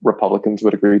think Republicans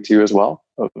would agree to as well,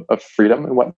 of freedom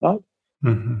and whatnot.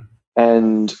 Mm-hmm.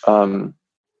 And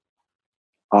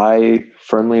I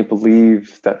firmly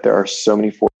believe that there are so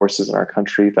many forces in our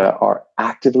country that are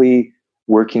actively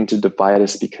working to divide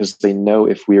us because they know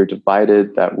if we are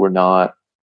divided, that we're not,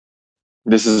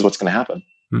 this is what's going to happen.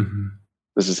 Mm-hmm.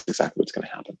 This is exactly what's going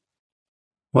to happen.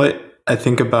 What I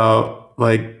think about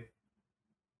like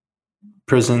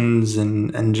prisons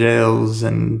and jails,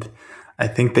 and I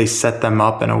think they set them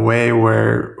up in a way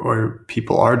where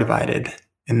people are divided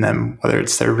in them, whether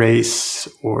it's their race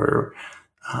or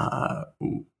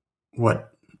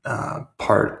what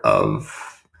part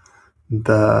of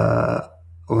the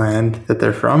land that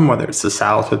they're from, whether it's the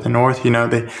South or the North.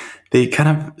 They kind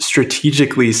of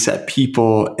strategically set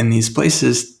people in these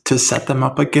places to set them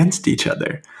up against each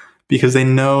other, because they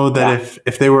know that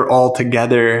if they were all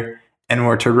together and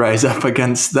were to rise up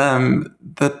against them,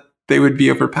 that they would be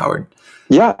overpowered.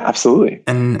 Yeah, absolutely.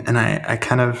 And I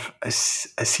kind of I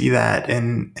see that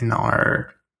in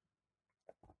our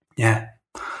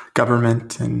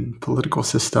government and political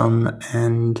system,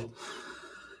 and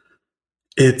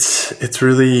it's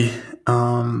really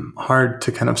hard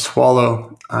to kind of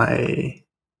swallow. I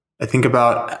think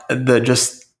about the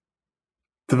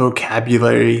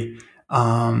vocabulary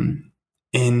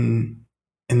in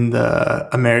the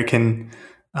American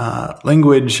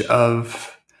language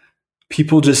of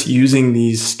people just using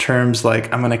these terms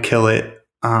like "I'm going to kill it,"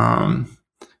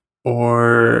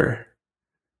 or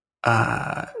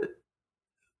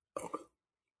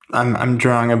I'm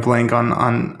drawing a blank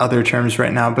on other terms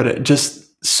right now, but it just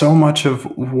so much of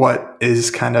what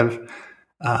is kind of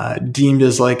deemed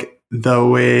as like the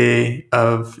way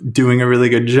of doing a really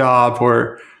good job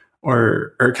or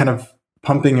kind of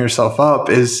pumping yourself up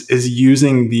is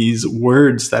using these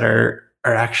words that are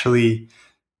actually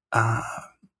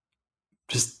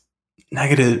just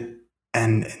negative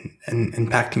and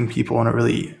impacting people in a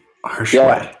really harsh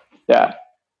way. Yeah.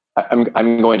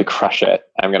 I'm going to crush it.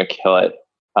 I'm going to kill it.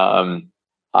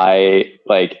 I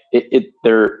like it.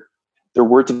 They're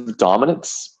words of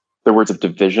dominance. They're words of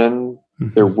division.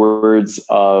 Mm-hmm. They're words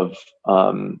of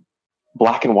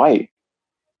black and white.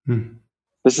 Mm-hmm.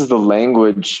 This is the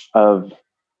language of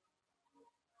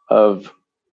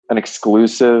an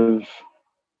exclusive,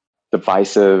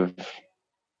 divisive,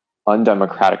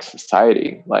 undemocratic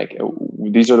society. Like,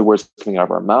 these are the words coming out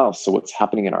of our mouths. So what's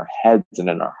happening in our heads and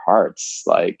in our hearts,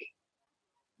 like,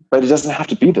 but it doesn't have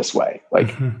to be this way. Like,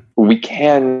 mm-hmm. we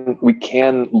can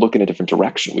look in a different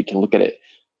direction. We can look at it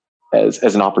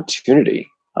as an opportunity.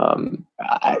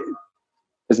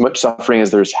 As much suffering as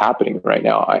there's happening right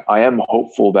now, I am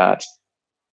hopeful that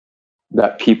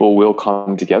people will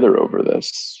come together over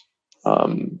this.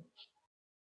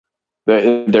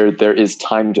 There is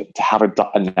time to have a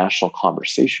national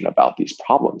conversation about these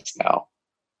problems now,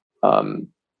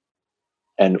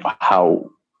 and how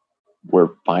we're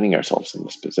finding ourselves in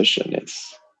this position.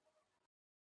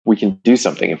 We can do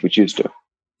something if we choose to.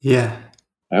 Yeah,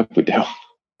 I hope we do.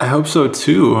 I hope so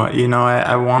too.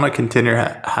 I want to continue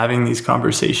having these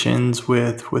conversations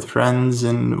with friends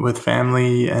and with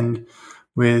family and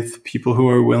with people who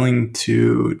are willing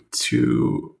to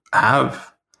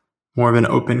have more of an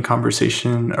open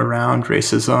conversation around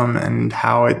racism and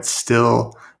how it's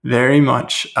still very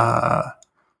much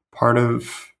part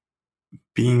of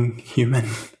being human.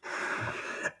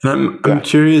 And I'm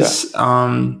curious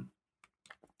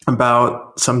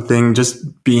about something,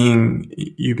 just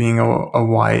being a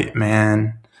white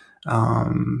man,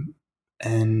 and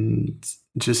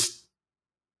just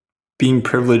being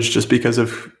privileged just because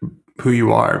of who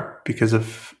you are, because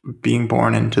of being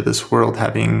born into this world,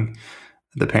 having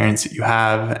the parents that you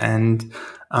have. And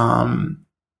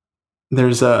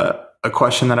there's a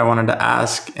question that I wanted to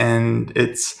ask, and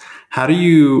it's, how do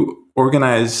you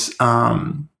organize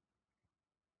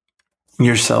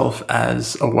yourself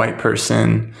as a white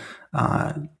person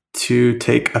to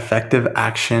take effective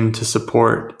action to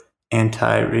support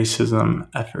anti-racism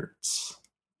efforts?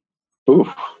 Ooh.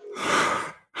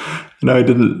 No, I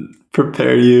didn't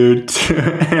prepare you to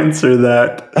answer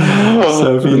that.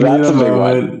 So if you need a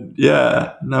moment,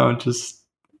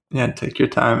 take your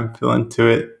time, feel into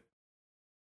it.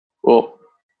 Well,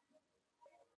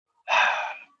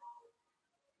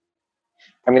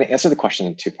 I'm going to answer the question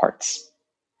in two parts.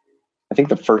 I think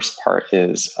the first part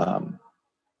is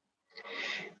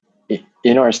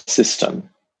in our system,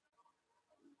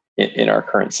 in our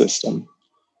current system,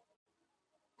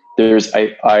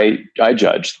 I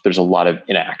judge there's a lot of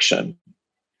inaction,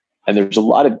 and there's a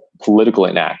lot of political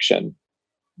inaction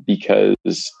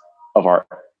because of our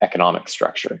economic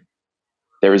structure.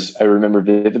 I remember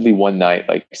vividly one night,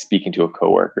 like speaking to a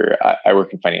coworker. I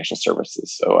work in financial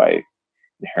services, so I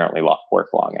inherently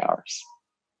work long hours.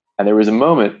 And there was a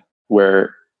moment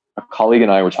where a colleague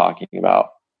and I were talking about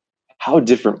how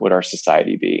different would our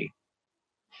society be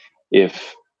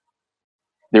if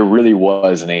there really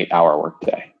was an 8-hour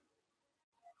workday,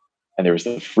 and there was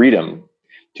the freedom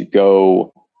to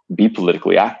go be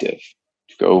politically active,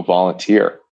 to go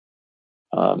volunteer.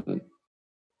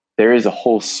 There is a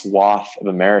whole swath of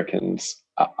Americans.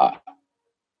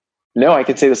 No, I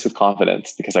can say this with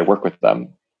confidence because I work with them,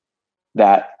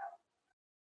 that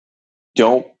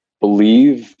don't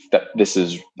believe that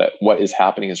what is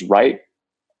happening is right,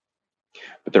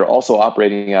 but they're also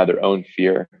operating out of their own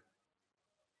fear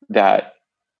that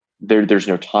there's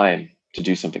no time to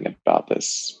do something about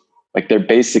this. Like they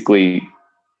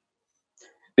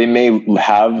may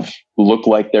look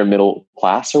like they're middle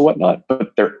class or whatnot,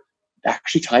 but they're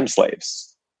actually time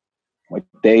slaves. Like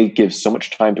they give so much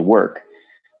time to work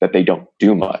that they don't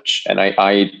do much. And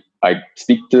I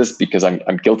speak to this because I'm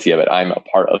guilty of it. I'm a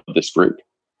part of this group.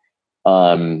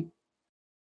 And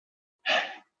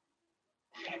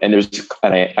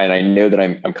I know that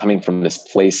I'm coming from this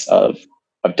place of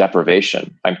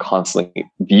deprivation. I'm constantly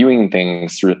viewing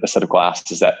things through a set of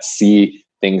glasses that see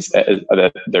things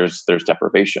that there's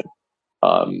deprivation.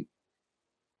 And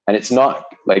it's not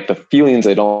like the feelings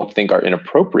I don't think are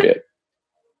inappropriate.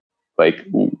 Like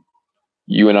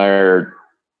you and I are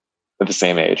at the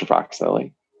same age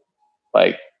approximately.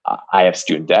 Like I have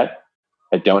student debt.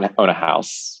 I don't own a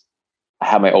house. I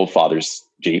have my old father's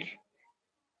Jeep.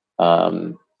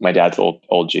 My dad's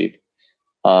old Jeep.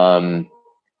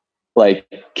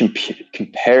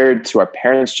 Compared to our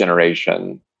parents'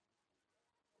 generation,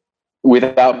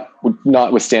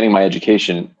 notwithstanding my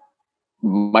education,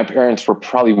 my parents were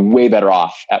probably way better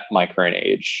off at my current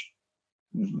age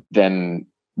than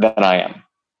I am.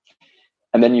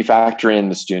 And then you factor in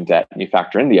the student debt and you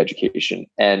factor in the education,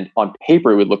 and on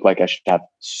paper it would look like I should have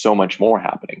so much more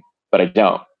happening, but I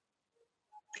don't.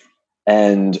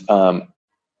 And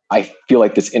I feel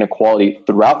like this inequality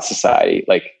throughout society,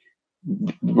 like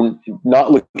we're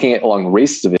not looking at along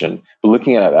race division, but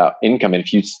looking at income. And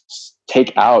if you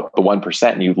take out the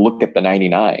 1% and you look at the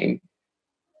 99,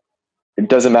 it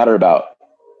doesn't matter about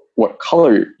what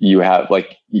color you have,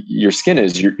 like your skin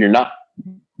is, you're not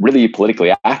really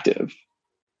politically active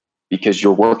because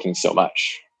you're working so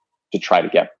much to try to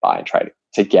get by and try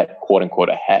to get quote unquote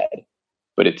ahead.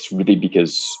 But it's really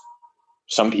because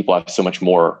some people have so much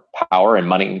more power and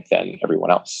money than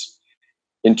everyone else.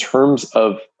 In terms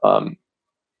of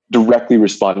directly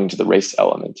responding to the race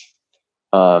element,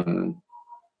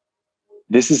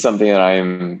 this is something that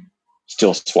I'm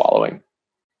still swallowing.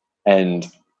 And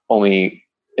only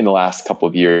in the last couple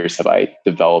of years have I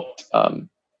developed, I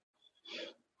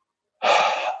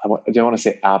don't want to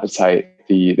say appetite,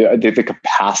 the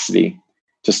capacity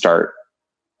to start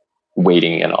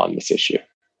wading in on this issue.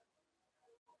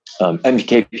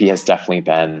 MKP has definitely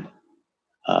been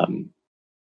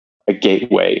a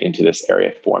gateway into this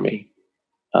area for me.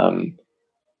 I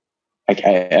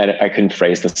couldn't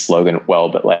phrase the slogan well,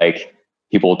 but like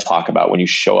people talk about when you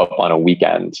show up on a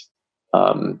weekend,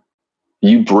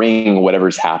 you bring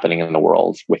whatever's happening in the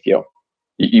world with you.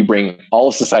 You bring all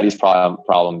of society's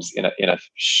problems in a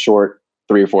short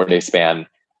 3 or 4 day span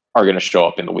are going to show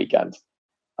up in the weekend.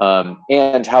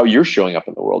 And how you're showing up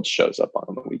in the world shows up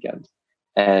on the weekend.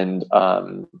 And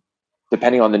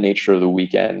depending on the nature of the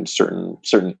weekend, certain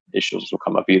issues will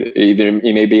come up. Either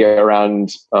it may be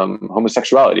around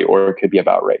homosexuality, or it could be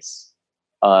about race.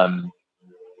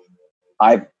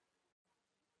 I've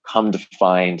come to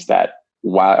find that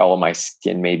while my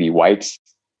skin may be white,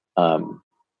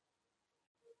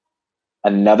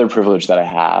 another privilege that I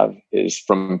have is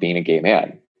from being a gay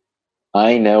man.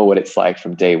 I know what it's like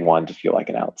from day one to feel like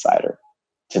an outsider,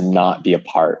 to not be a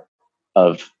part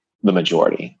of the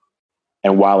majority.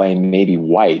 And while I may be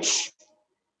white,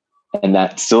 and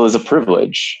that still is a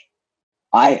privilege,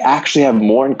 I actually have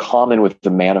more in common with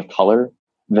the man of color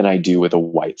than I do with a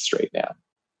white straight man.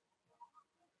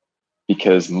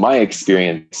 Because my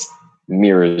experience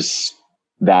mirrors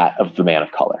that of the man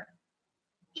of color.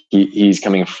 He's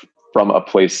coming from a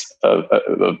place of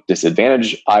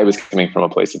disadvantage. I was coming from a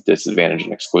place of disadvantage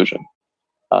and exclusion.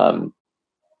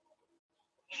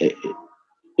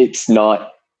 It's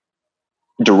not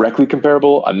directly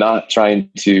comparable. I'm not trying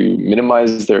to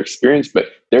minimize their experience, but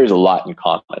there's a lot in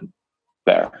common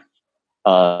there.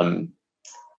 And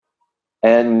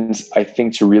I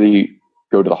think to really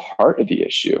go to the heart of the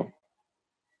issue,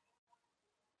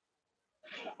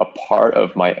 a part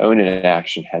of my own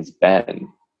inaction has been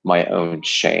my own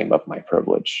shame of my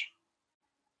privilege.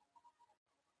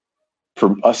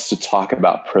 For us to talk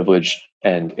about privilege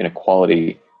and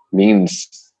inequality means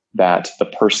that the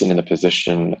person in the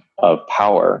position of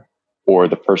power, or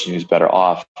the person who's better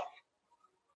off,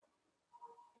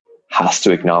 has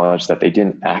to acknowledge that they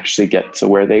didn't actually get to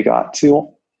where they got to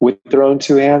with their own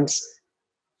two hands.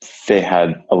 They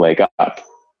had a leg up.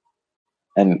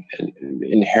 And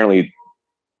inherently,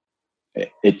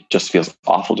 it just feels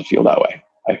awful to feel that way.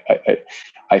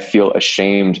 I feel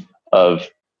ashamed of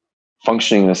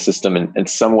functioning in the system and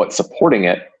somewhat supporting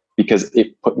it, because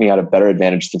it put me at a better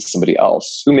advantage than somebody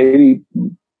else who maybe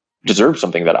deserved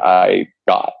something that I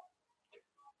got.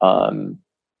 I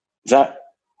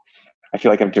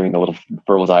feel like I'm doing a little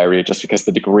verbal diarrhea just because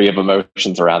the degree of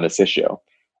emotions around this issue.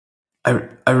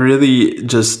 I really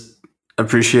just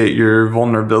appreciate your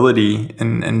vulnerability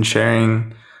and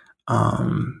sharing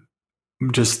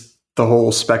just the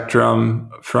whole spectrum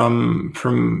from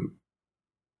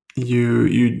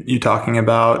you talking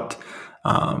about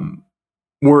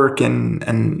work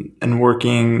and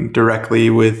working directly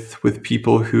with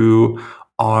people who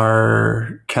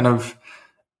are kind of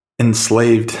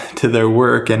enslaved to their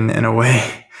work, and in a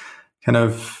way kind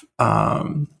of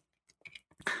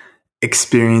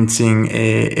experiencing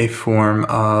a form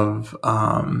of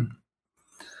how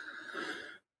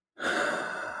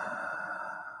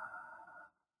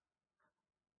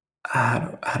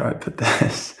do I put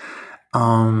this?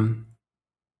 I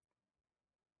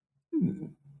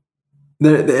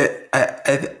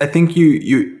think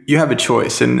you have a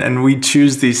choice, and we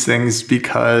choose these things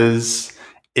because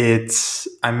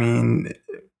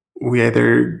we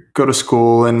either go to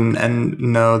school and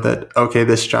know that, okay,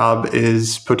 this job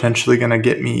is potentially going to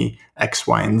get me X,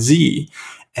 Y, and Z,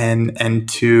 and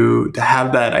to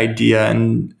have that idea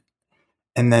and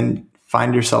then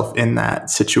find yourself in that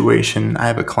situation. I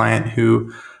have a client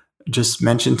who just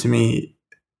mentioned to me,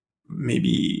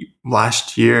 maybe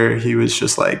last year, he was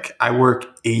just like, I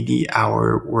work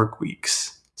 80-hour work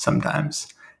weeks sometimes.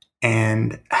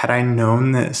 And had I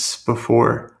known this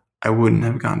before, I wouldn't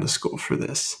have gone to school for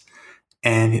this.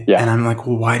 And I'm like,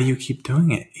 well, why do you keep doing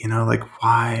it? Like,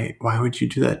 why would you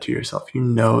do that to yourself? You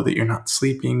know that you're not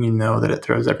sleeping. You know that it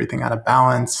throws everything out of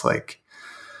balance. Like,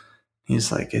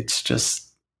 he's like, it's just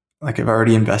like, I've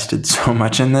already invested so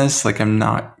much in this. Like, I'm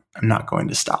not going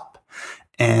to stop.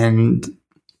 And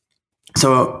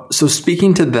so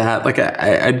speaking to that, like,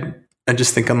 I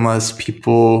just think unless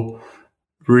people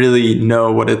really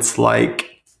know what it's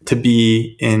like to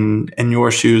be in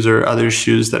your shoes or other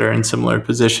shoes that are in similar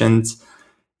positions,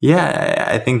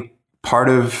 I think part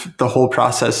of the whole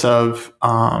process of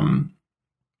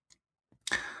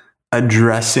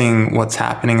addressing what's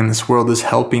happening in this world is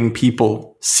helping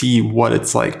people see what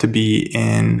it's like to be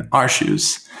in our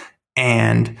shoes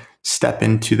and step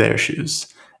into their shoes.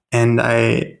 And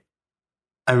I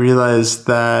realized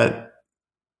that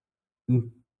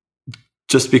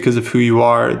just because of who you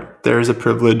are, there's a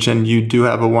privilege, and you do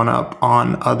have a one-up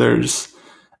on others.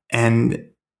 And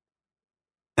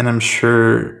I'm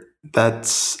sure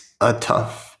that's a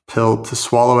tough pill to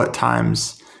swallow at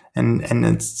times. And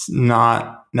it's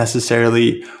not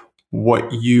necessarily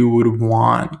what you would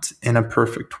want in a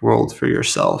perfect world for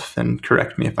yourself. And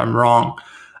correct me if I'm wrong.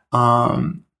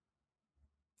 And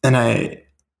I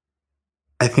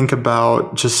think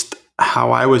about just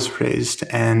how I was raised,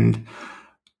 and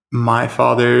my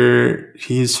father,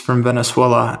 he's from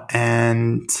Venezuela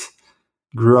and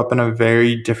grew up in a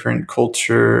very different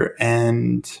culture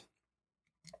and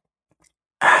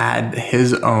had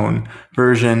his own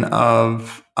version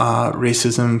of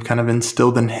racism kind of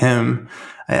instilled in him.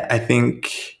 I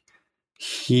think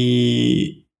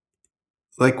he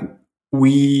like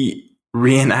we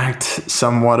reenact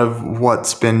somewhat of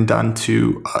what's been done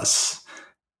to us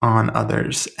on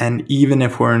others. And even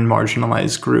if we're in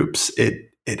marginalized groups,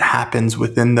 it happens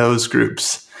within those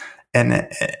groups. And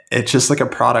it's just like a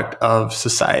product of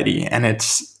society. And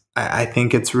I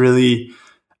think it's really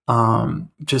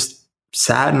just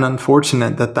sad and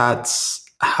unfortunate that that's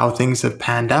how things have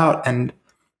panned out. And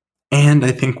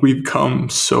I think we've come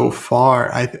so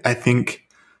far. I think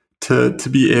to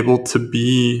be able to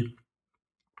be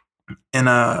in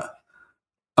a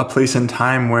place and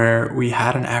time where we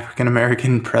had an African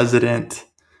American president,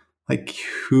 like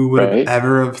who would have Right?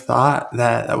 ever have thought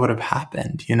that that would have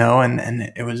happened, you know? And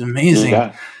it was amazing.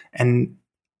 Yeah. And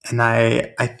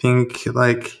I think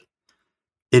like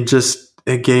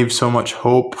it gave so much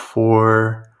hope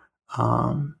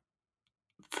um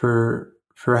for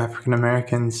African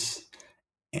Americans,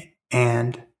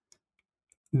 and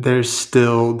there's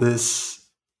still this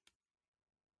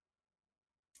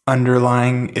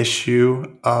underlying issue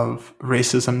of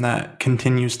racism that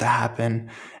continues to happen.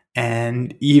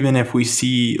 And even if we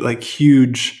see like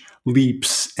huge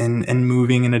leaps and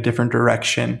moving in a different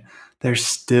direction, there's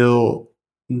still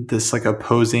this like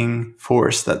opposing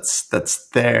force that's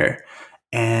there.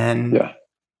 And Yeah.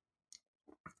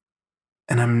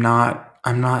 I'm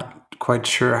not quite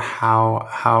sure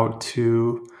how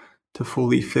to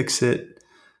fully fix it.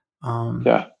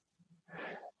 Yeah.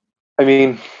 I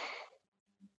mean,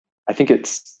 I think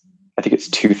it's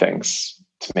two things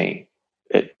to me.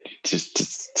 It just to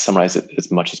summarize it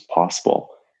as much as possible.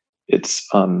 It's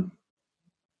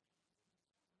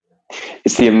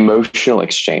it's the emotional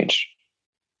exchange.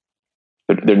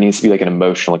 There needs to be like an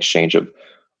emotional exchange of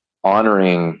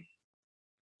honoring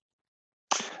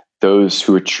those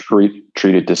who are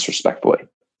treated disrespectfully.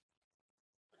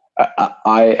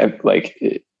 I am like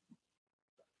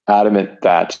adamant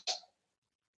that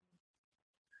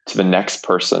to the next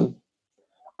person,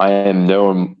 I am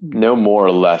no more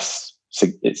or less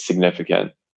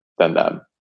significant than them.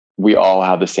 We all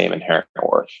have the same inherent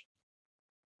worth,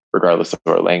 regardless of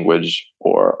our language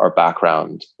or our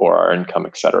background or our income,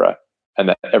 etc., and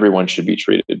that everyone should be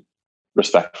treated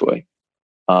respectfully.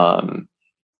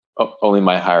 Only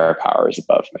my higher power is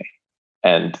above me,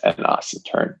 and us in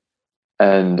turn.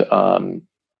 And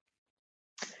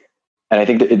I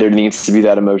think that there needs to be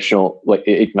that emotional like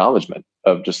acknowledgement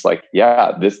of just like,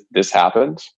 yeah, this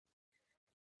happened.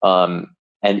 And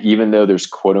even though there's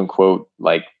quote unquote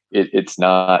like it's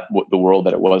not the world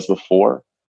that it was before,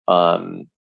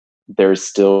 there's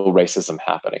still racism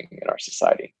happening in our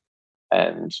society,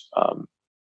 and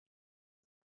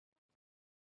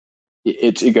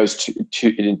it goes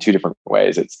in two different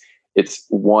ways. It's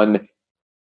one,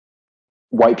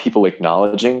 white people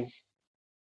acknowledging,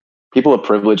 people of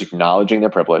privilege acknowledging their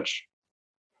privilege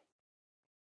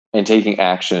and taking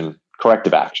action,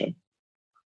 corrective action.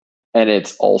 And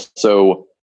it's also,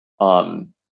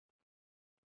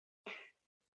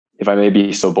 if I may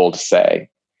be so bold to say,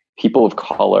 people of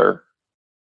color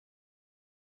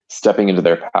stepping into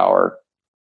their power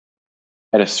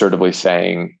and assertively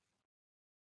saying,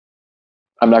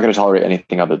 I'm not going to tolerate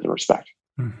anything other than respect.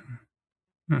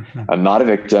 Mm-hmm. Mm-hmm. I'm not a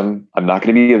victim. I'm not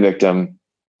going to be a victim.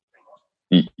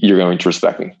 You're going to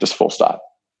respect me, just full stop.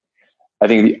 I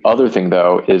think the other thing,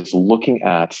 though, is looking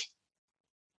at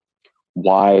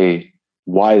why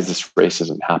is this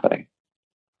racism happening?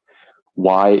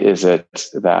 Why is it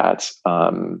that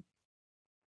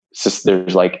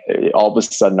there's like all of a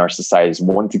sudden our society is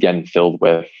once again filled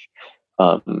with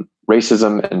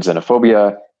racism and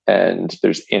xenophobia, and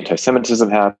there's anti-Semitism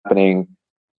happening,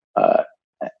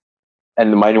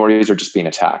 and the minorities are just being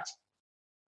attacked?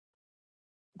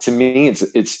 To me,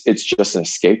 it's just a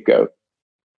scapegoat.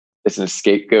 It's a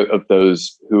scapegoat of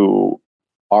those who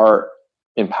are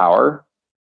in power,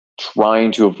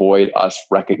 trying to avoid us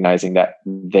recognizing that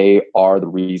they are the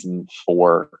reason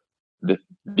for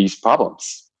these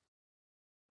problems.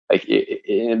 Like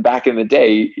back in the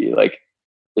day, like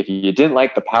if you didn't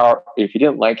like the power, if you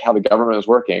didn't like how the government was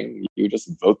working, you just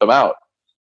vote them out.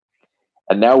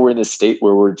 And now we're in this state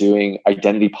where we're doing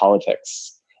identity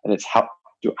politics, and it's how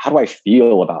do I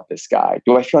feel about this guy?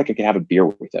 Do I feel like I can have a beer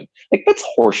with him? Like, that's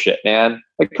horseshit, man.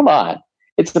 Like, come on.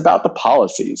 It's about the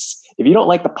policies. If you don't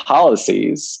like the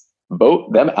policies,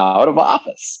 vote them out of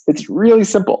office. It's really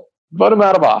simple. Vote them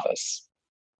out of office.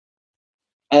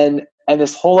 And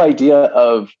this whole idea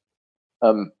of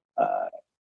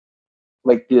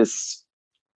like this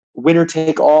winner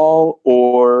take all,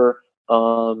 or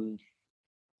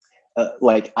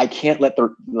like I can't let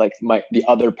the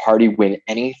other party win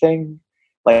anything.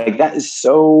 Like that is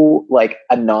so like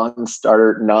a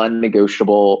non-starter,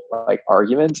 non-negotiable like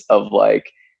argument of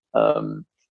like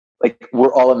Like,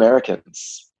 we're all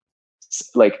Americans.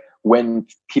 Like, when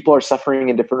people are suffering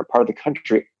in different part of the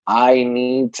country, I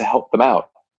need to help them out,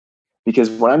 because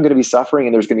when I'm going to be suffering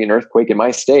and there's going to be an earthquake in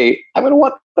my state, I'm going to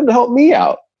want them to help me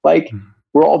out. Like,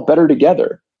 we're all better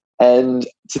together. And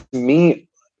to me,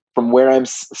 from where I'm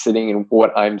sitting and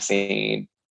what I'm seeing,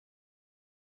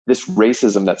 this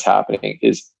racism that's happening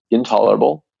is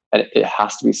intolerable and it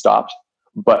has to be stopped.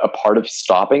 But a part of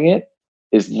stopping it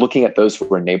is looking at those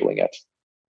who are enabling it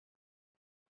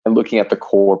and looking at the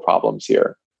core problems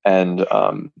here. And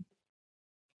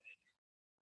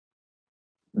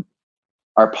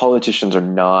our politicians are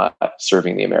not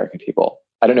serving the American people.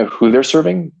 I don't know who they're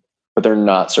serving, but they're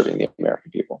not serving the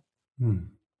American people.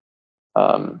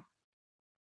 I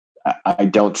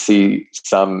don't see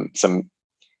some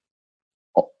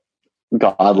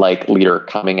godlike leader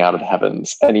coming out of the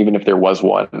heavens, and even if there was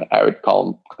one, I would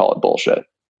call it bullshit.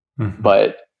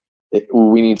 But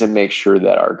we need to make sure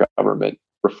that our government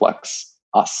reflects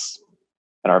us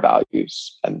and our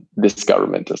values, and this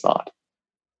government does not.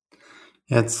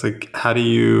 Yeah, it's like, how do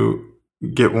you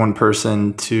get one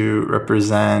person to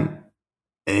represent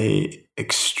a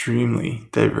extremely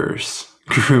diverse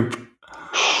group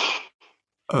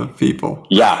of people?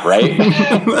 Yeah, right.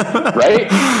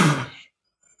 Right.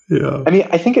 Yeah. I mean,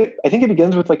 I think it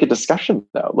begins with like a discussion,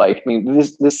 though. Like, I mean,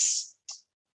 this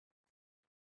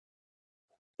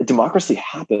democracy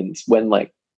happens when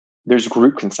like there's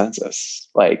group consensus.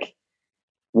 Like,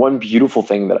 one beautiful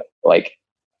thing that like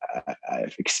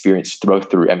I've experienced through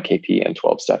MKP and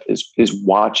 12-step is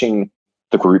watching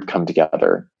the group come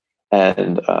together.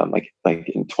 And like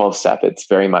in 12-step, it's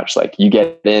very much like you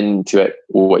get into it,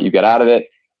 what you get out of it.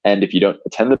 And if you don't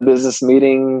attend the business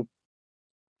meeting,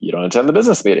 you don't attend the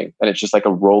business meeting. And it's just like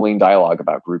a rolling dialogue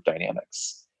about group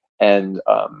dynamics. And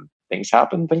things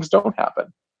happen, things don't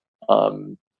happen.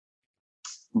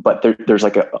 But there's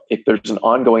like if there's an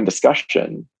ongoing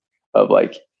discussion of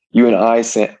like, you and I,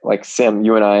 Sam,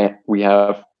 you and I, we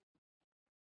have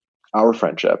our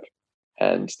friendship.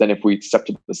 And then if we step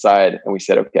to the side and we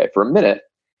said, okay, for a minute,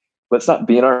 let's not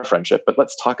be in our friendship, but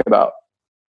let's talk about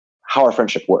how our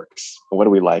friendship works. And what do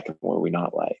we like and what do we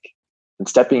not like? And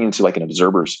stepping into like an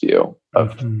observer's view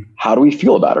of how do we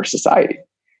feel about our society?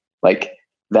 Like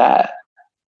that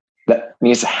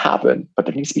needs to happen, but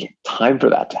there needs to be time for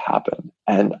that to happen.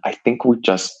 And I think we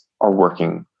just are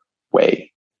working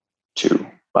way too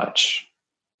much.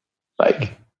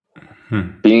 Like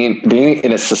being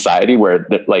in a society where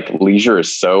like leisure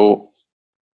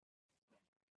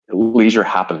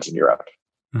happens in Europe,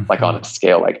 like on a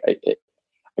scale, like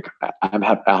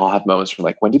I'll have moments from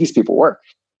like, when do these people work?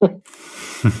 I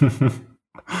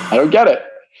don't get it.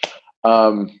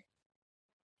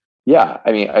 Yeah,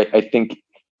 I mean, I think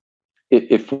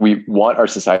if we want our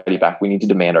society back, we need to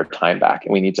demand our time back,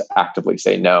 and we need to actively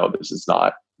say, no, this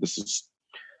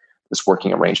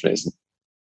working arrangement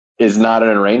is not an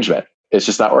arrangement. It's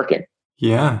just not working.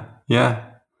 Yeah.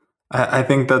 I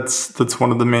think that's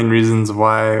one of the main reasons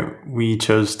why we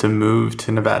chose to move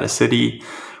to Nevada City,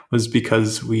 was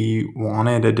because we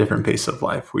wanted a different pace of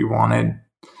life. We wanted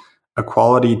a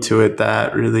quality to it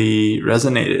that really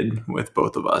resonated with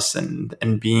both of us,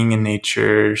 and being in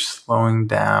nature, slowing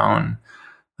down,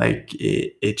 like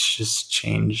it's just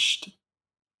changed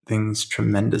things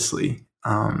tremendously.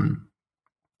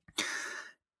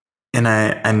 And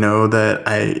I know that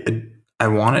I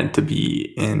wanted to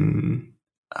be in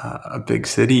a big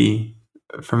city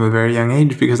from a very young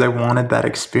age, because I wanted that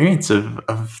experience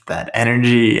of that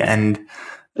energy, and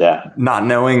not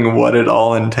knowing what it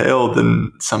all entailed.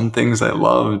 And some things I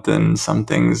loved and some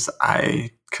things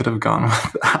I could have gone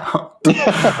without.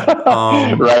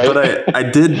 Right. But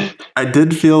I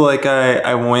did feel like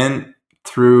I went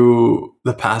through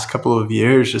the past couple of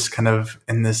years just kind of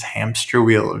in this hamster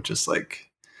wheel of just like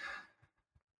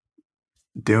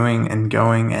doing and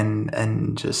going,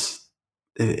 and just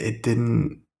it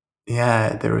didn't.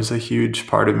 Yeah, there was a huge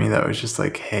part of me that was just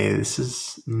like, hey, this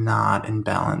is not in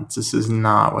balance. This is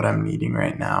not what I'm needing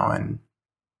right now. And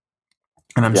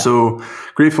I'm so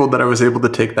grateful that I was able to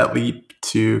take that leap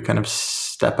to kind of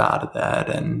step out of that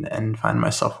and find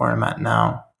myself where I'm at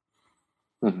now.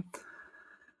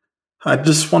 I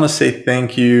just want to say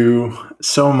thank you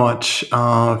so much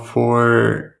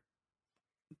for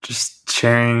just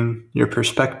sharing your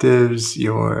perspectives,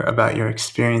 about your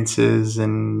experiences,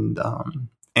 and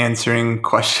answering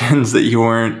questions that you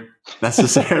weren't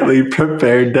necessarily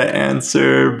prepared to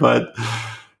answer. But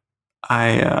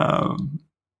I'm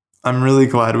really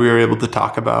glad we were able to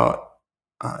talk about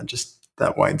just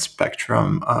that wide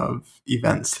spectrum of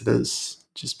events that has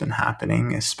just been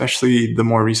happening, especially the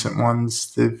more recent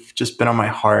ones. They've just been on my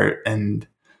heart, and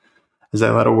as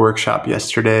I led a workshop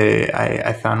yesterday,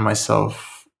 I found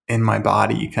myself in my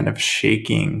body kind of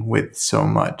shaking with so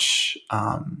much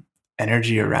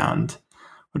energy around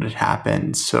what had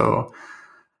happened. So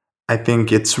I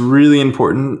think it's really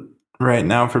important right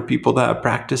now for people to have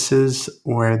practices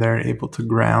where they're able to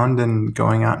ground, and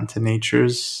going out into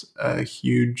nature's a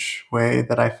huge way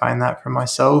that I find that for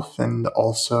myself, and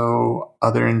also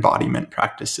other embodiment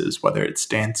practices, whether it's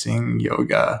dancing,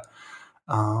 yoga,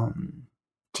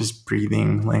 just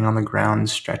breathing, laying on the ground,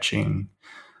 stretching.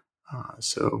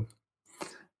 So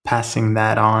passing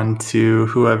that on to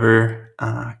whoever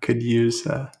could use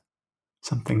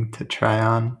something to try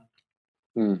on.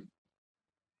 Mm.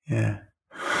 Yeah.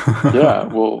 Yeah.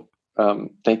 Well,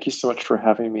 thank you so much for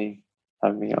having me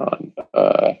on,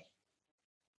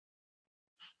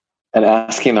 and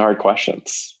asking the hard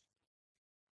questions.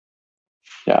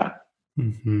 Yeah.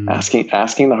 Mm-hmm.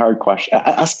 Asking the hard question,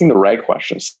 asking the right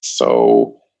questions,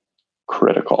 so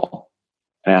critical,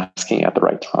 and asking at the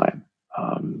right time.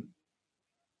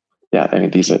 Yeah, I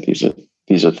mean, these are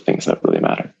the things that really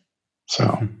matter. So,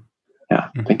 Mm-hmm. yeah,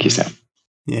 thank you, Sam.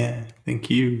 Yeah, thank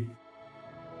you.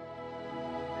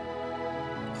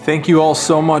 Thank you all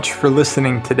so much for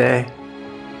listening today.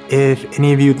 If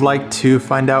any of you'd like to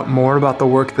find out more about the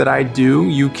work that I do,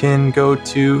 you can go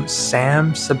to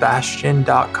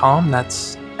samsebastian.com.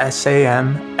 That's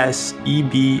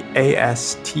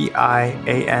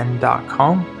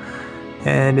SAMSEBASTIAN.com.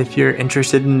 And if you're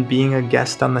interested in being a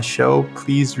guest on the show,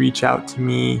 please reach out to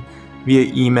me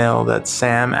via email. That's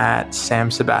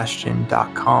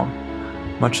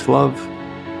sam@samsebastian.com. Much love.